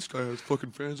 oh man, this guy has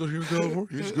fucking fans out here in California.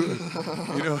 He's good.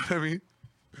 You know what I mean?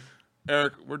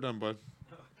 Eric, we're done, bud.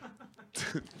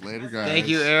 Later, guys. Thank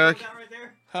you, Eric. That right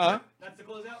there? Huh? That's the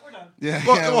closeout. We're done. Yeah,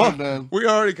 Well, we're done. we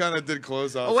already kind of did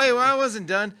close off. Oh wait, well, I wasn't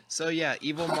done. So yeah,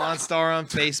 Evil Monstar on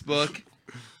Facebook.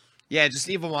 Yeah, just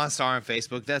Evil Monstar on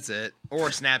Facebook. That's it. Or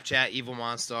Snapchat, Evil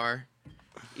Monstar.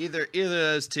 Either of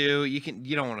those two.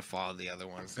 You don't want to follow the other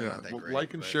ones. They're Yeah, not that well, great,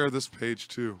 like and but- share this page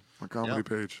too, my comedy Yep.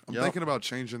 page. I'm Yep. thinking about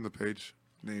changing the page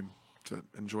name to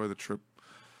Enjoy the Trip,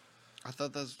 I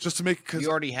thought those. just to make because You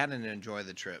already had an enjoy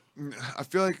the trip. I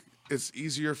feel like it's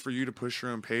easier for you to push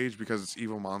your own page because it's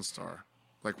Evil Monstar.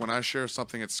 Like when I share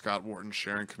something, it's Scott Wharton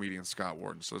sharing comedian Scott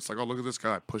Wharton. So it's like, oh, look at this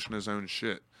guy pushing his own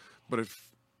shit. But if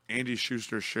Andy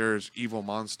Schuster shares Evil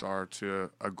Monstar to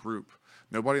a group,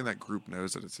 nobody in that group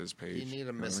knows that it's his page. You need a know what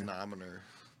I mean? misnomer.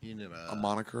 You need A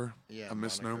moniker? Yeah, A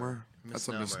misnomer? moniker. That's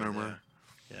a Misnomer, misnomer.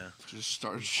 Yeah. Just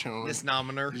start showing.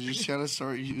 Misnomer. You just gotta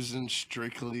start using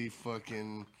strictly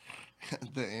fucking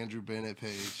the Andrew Bennett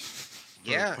page. for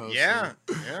Yeah, posting. yeah.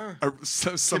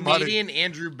 Somebody, Comedian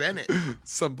Andrew Bennett.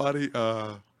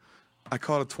 I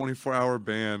caught a 24-hour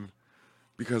ban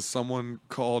because someone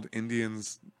called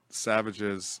Indians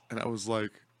savages, and I was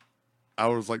like,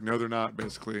 no, they're not,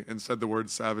 basically, and said the word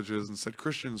savages and said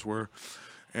Christians were,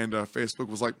 and Facebook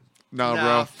was like, nah,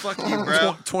 bro, fuck you,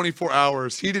 bro. 24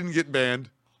 hours. He didn't get banned,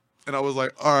 and I was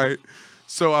like, all right.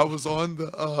 So I was on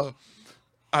the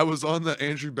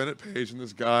Andrew Bennett page, and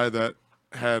this guy that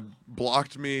had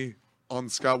blocked me on the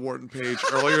Scott Wharton page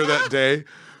earlier that day.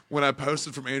 When I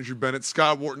posted from Andrew Bennett,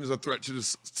 Scott Wharton is a threat to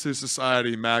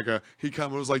society, MAGA. He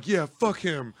commented, was like, yeah, fuck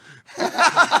him.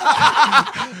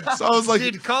 So I was like,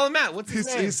 dude, call him out. What's his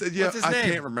name? He said, yeah, What's his I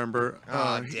name? can't remember.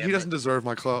 Oh, He doesn't deserve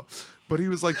my clout. But he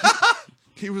was like,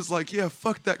 yeah,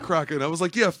 fuck that cracker. And I was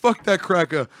like, yeah, fuck that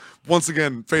cracker. Once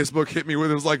again, Facebook hit me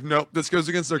with it. Was like, nope, this goes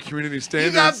against our community You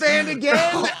standards. got banned again?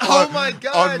 Oh my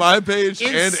god. On my page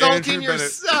and Insulting Andrew Bennett.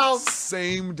 yourself.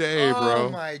 Same day, bro. Oh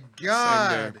my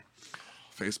god.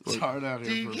 Facebook. It's hard out here.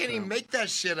 Dude, you for a can't even pimp. make that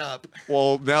shit up.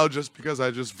 Well, now just because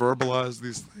I just verbalize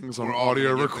these things on We're all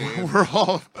audio gonna get record, banned. we're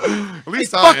all. At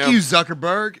least Fuck I am. you,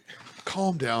 Zuckerberg.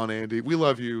 Calm down, Andy. We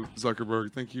love you,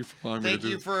 Zuckerberg. Thank you for allowing me Thank to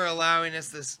do you for allowing us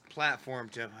this platform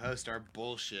to host our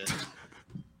bullshit.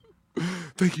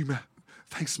 Thank you, Matt.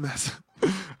 Thanks, Matt.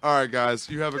 All right, guys.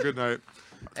 You have a good night.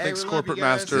 Hey, Thanks, we love corporate you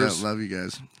guys. masters. Yeah, love you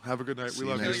guys. Have a good night. See We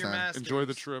you love next you. Kill your time. masters. Enjoy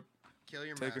the trip. Kill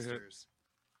your Take a hit. masters.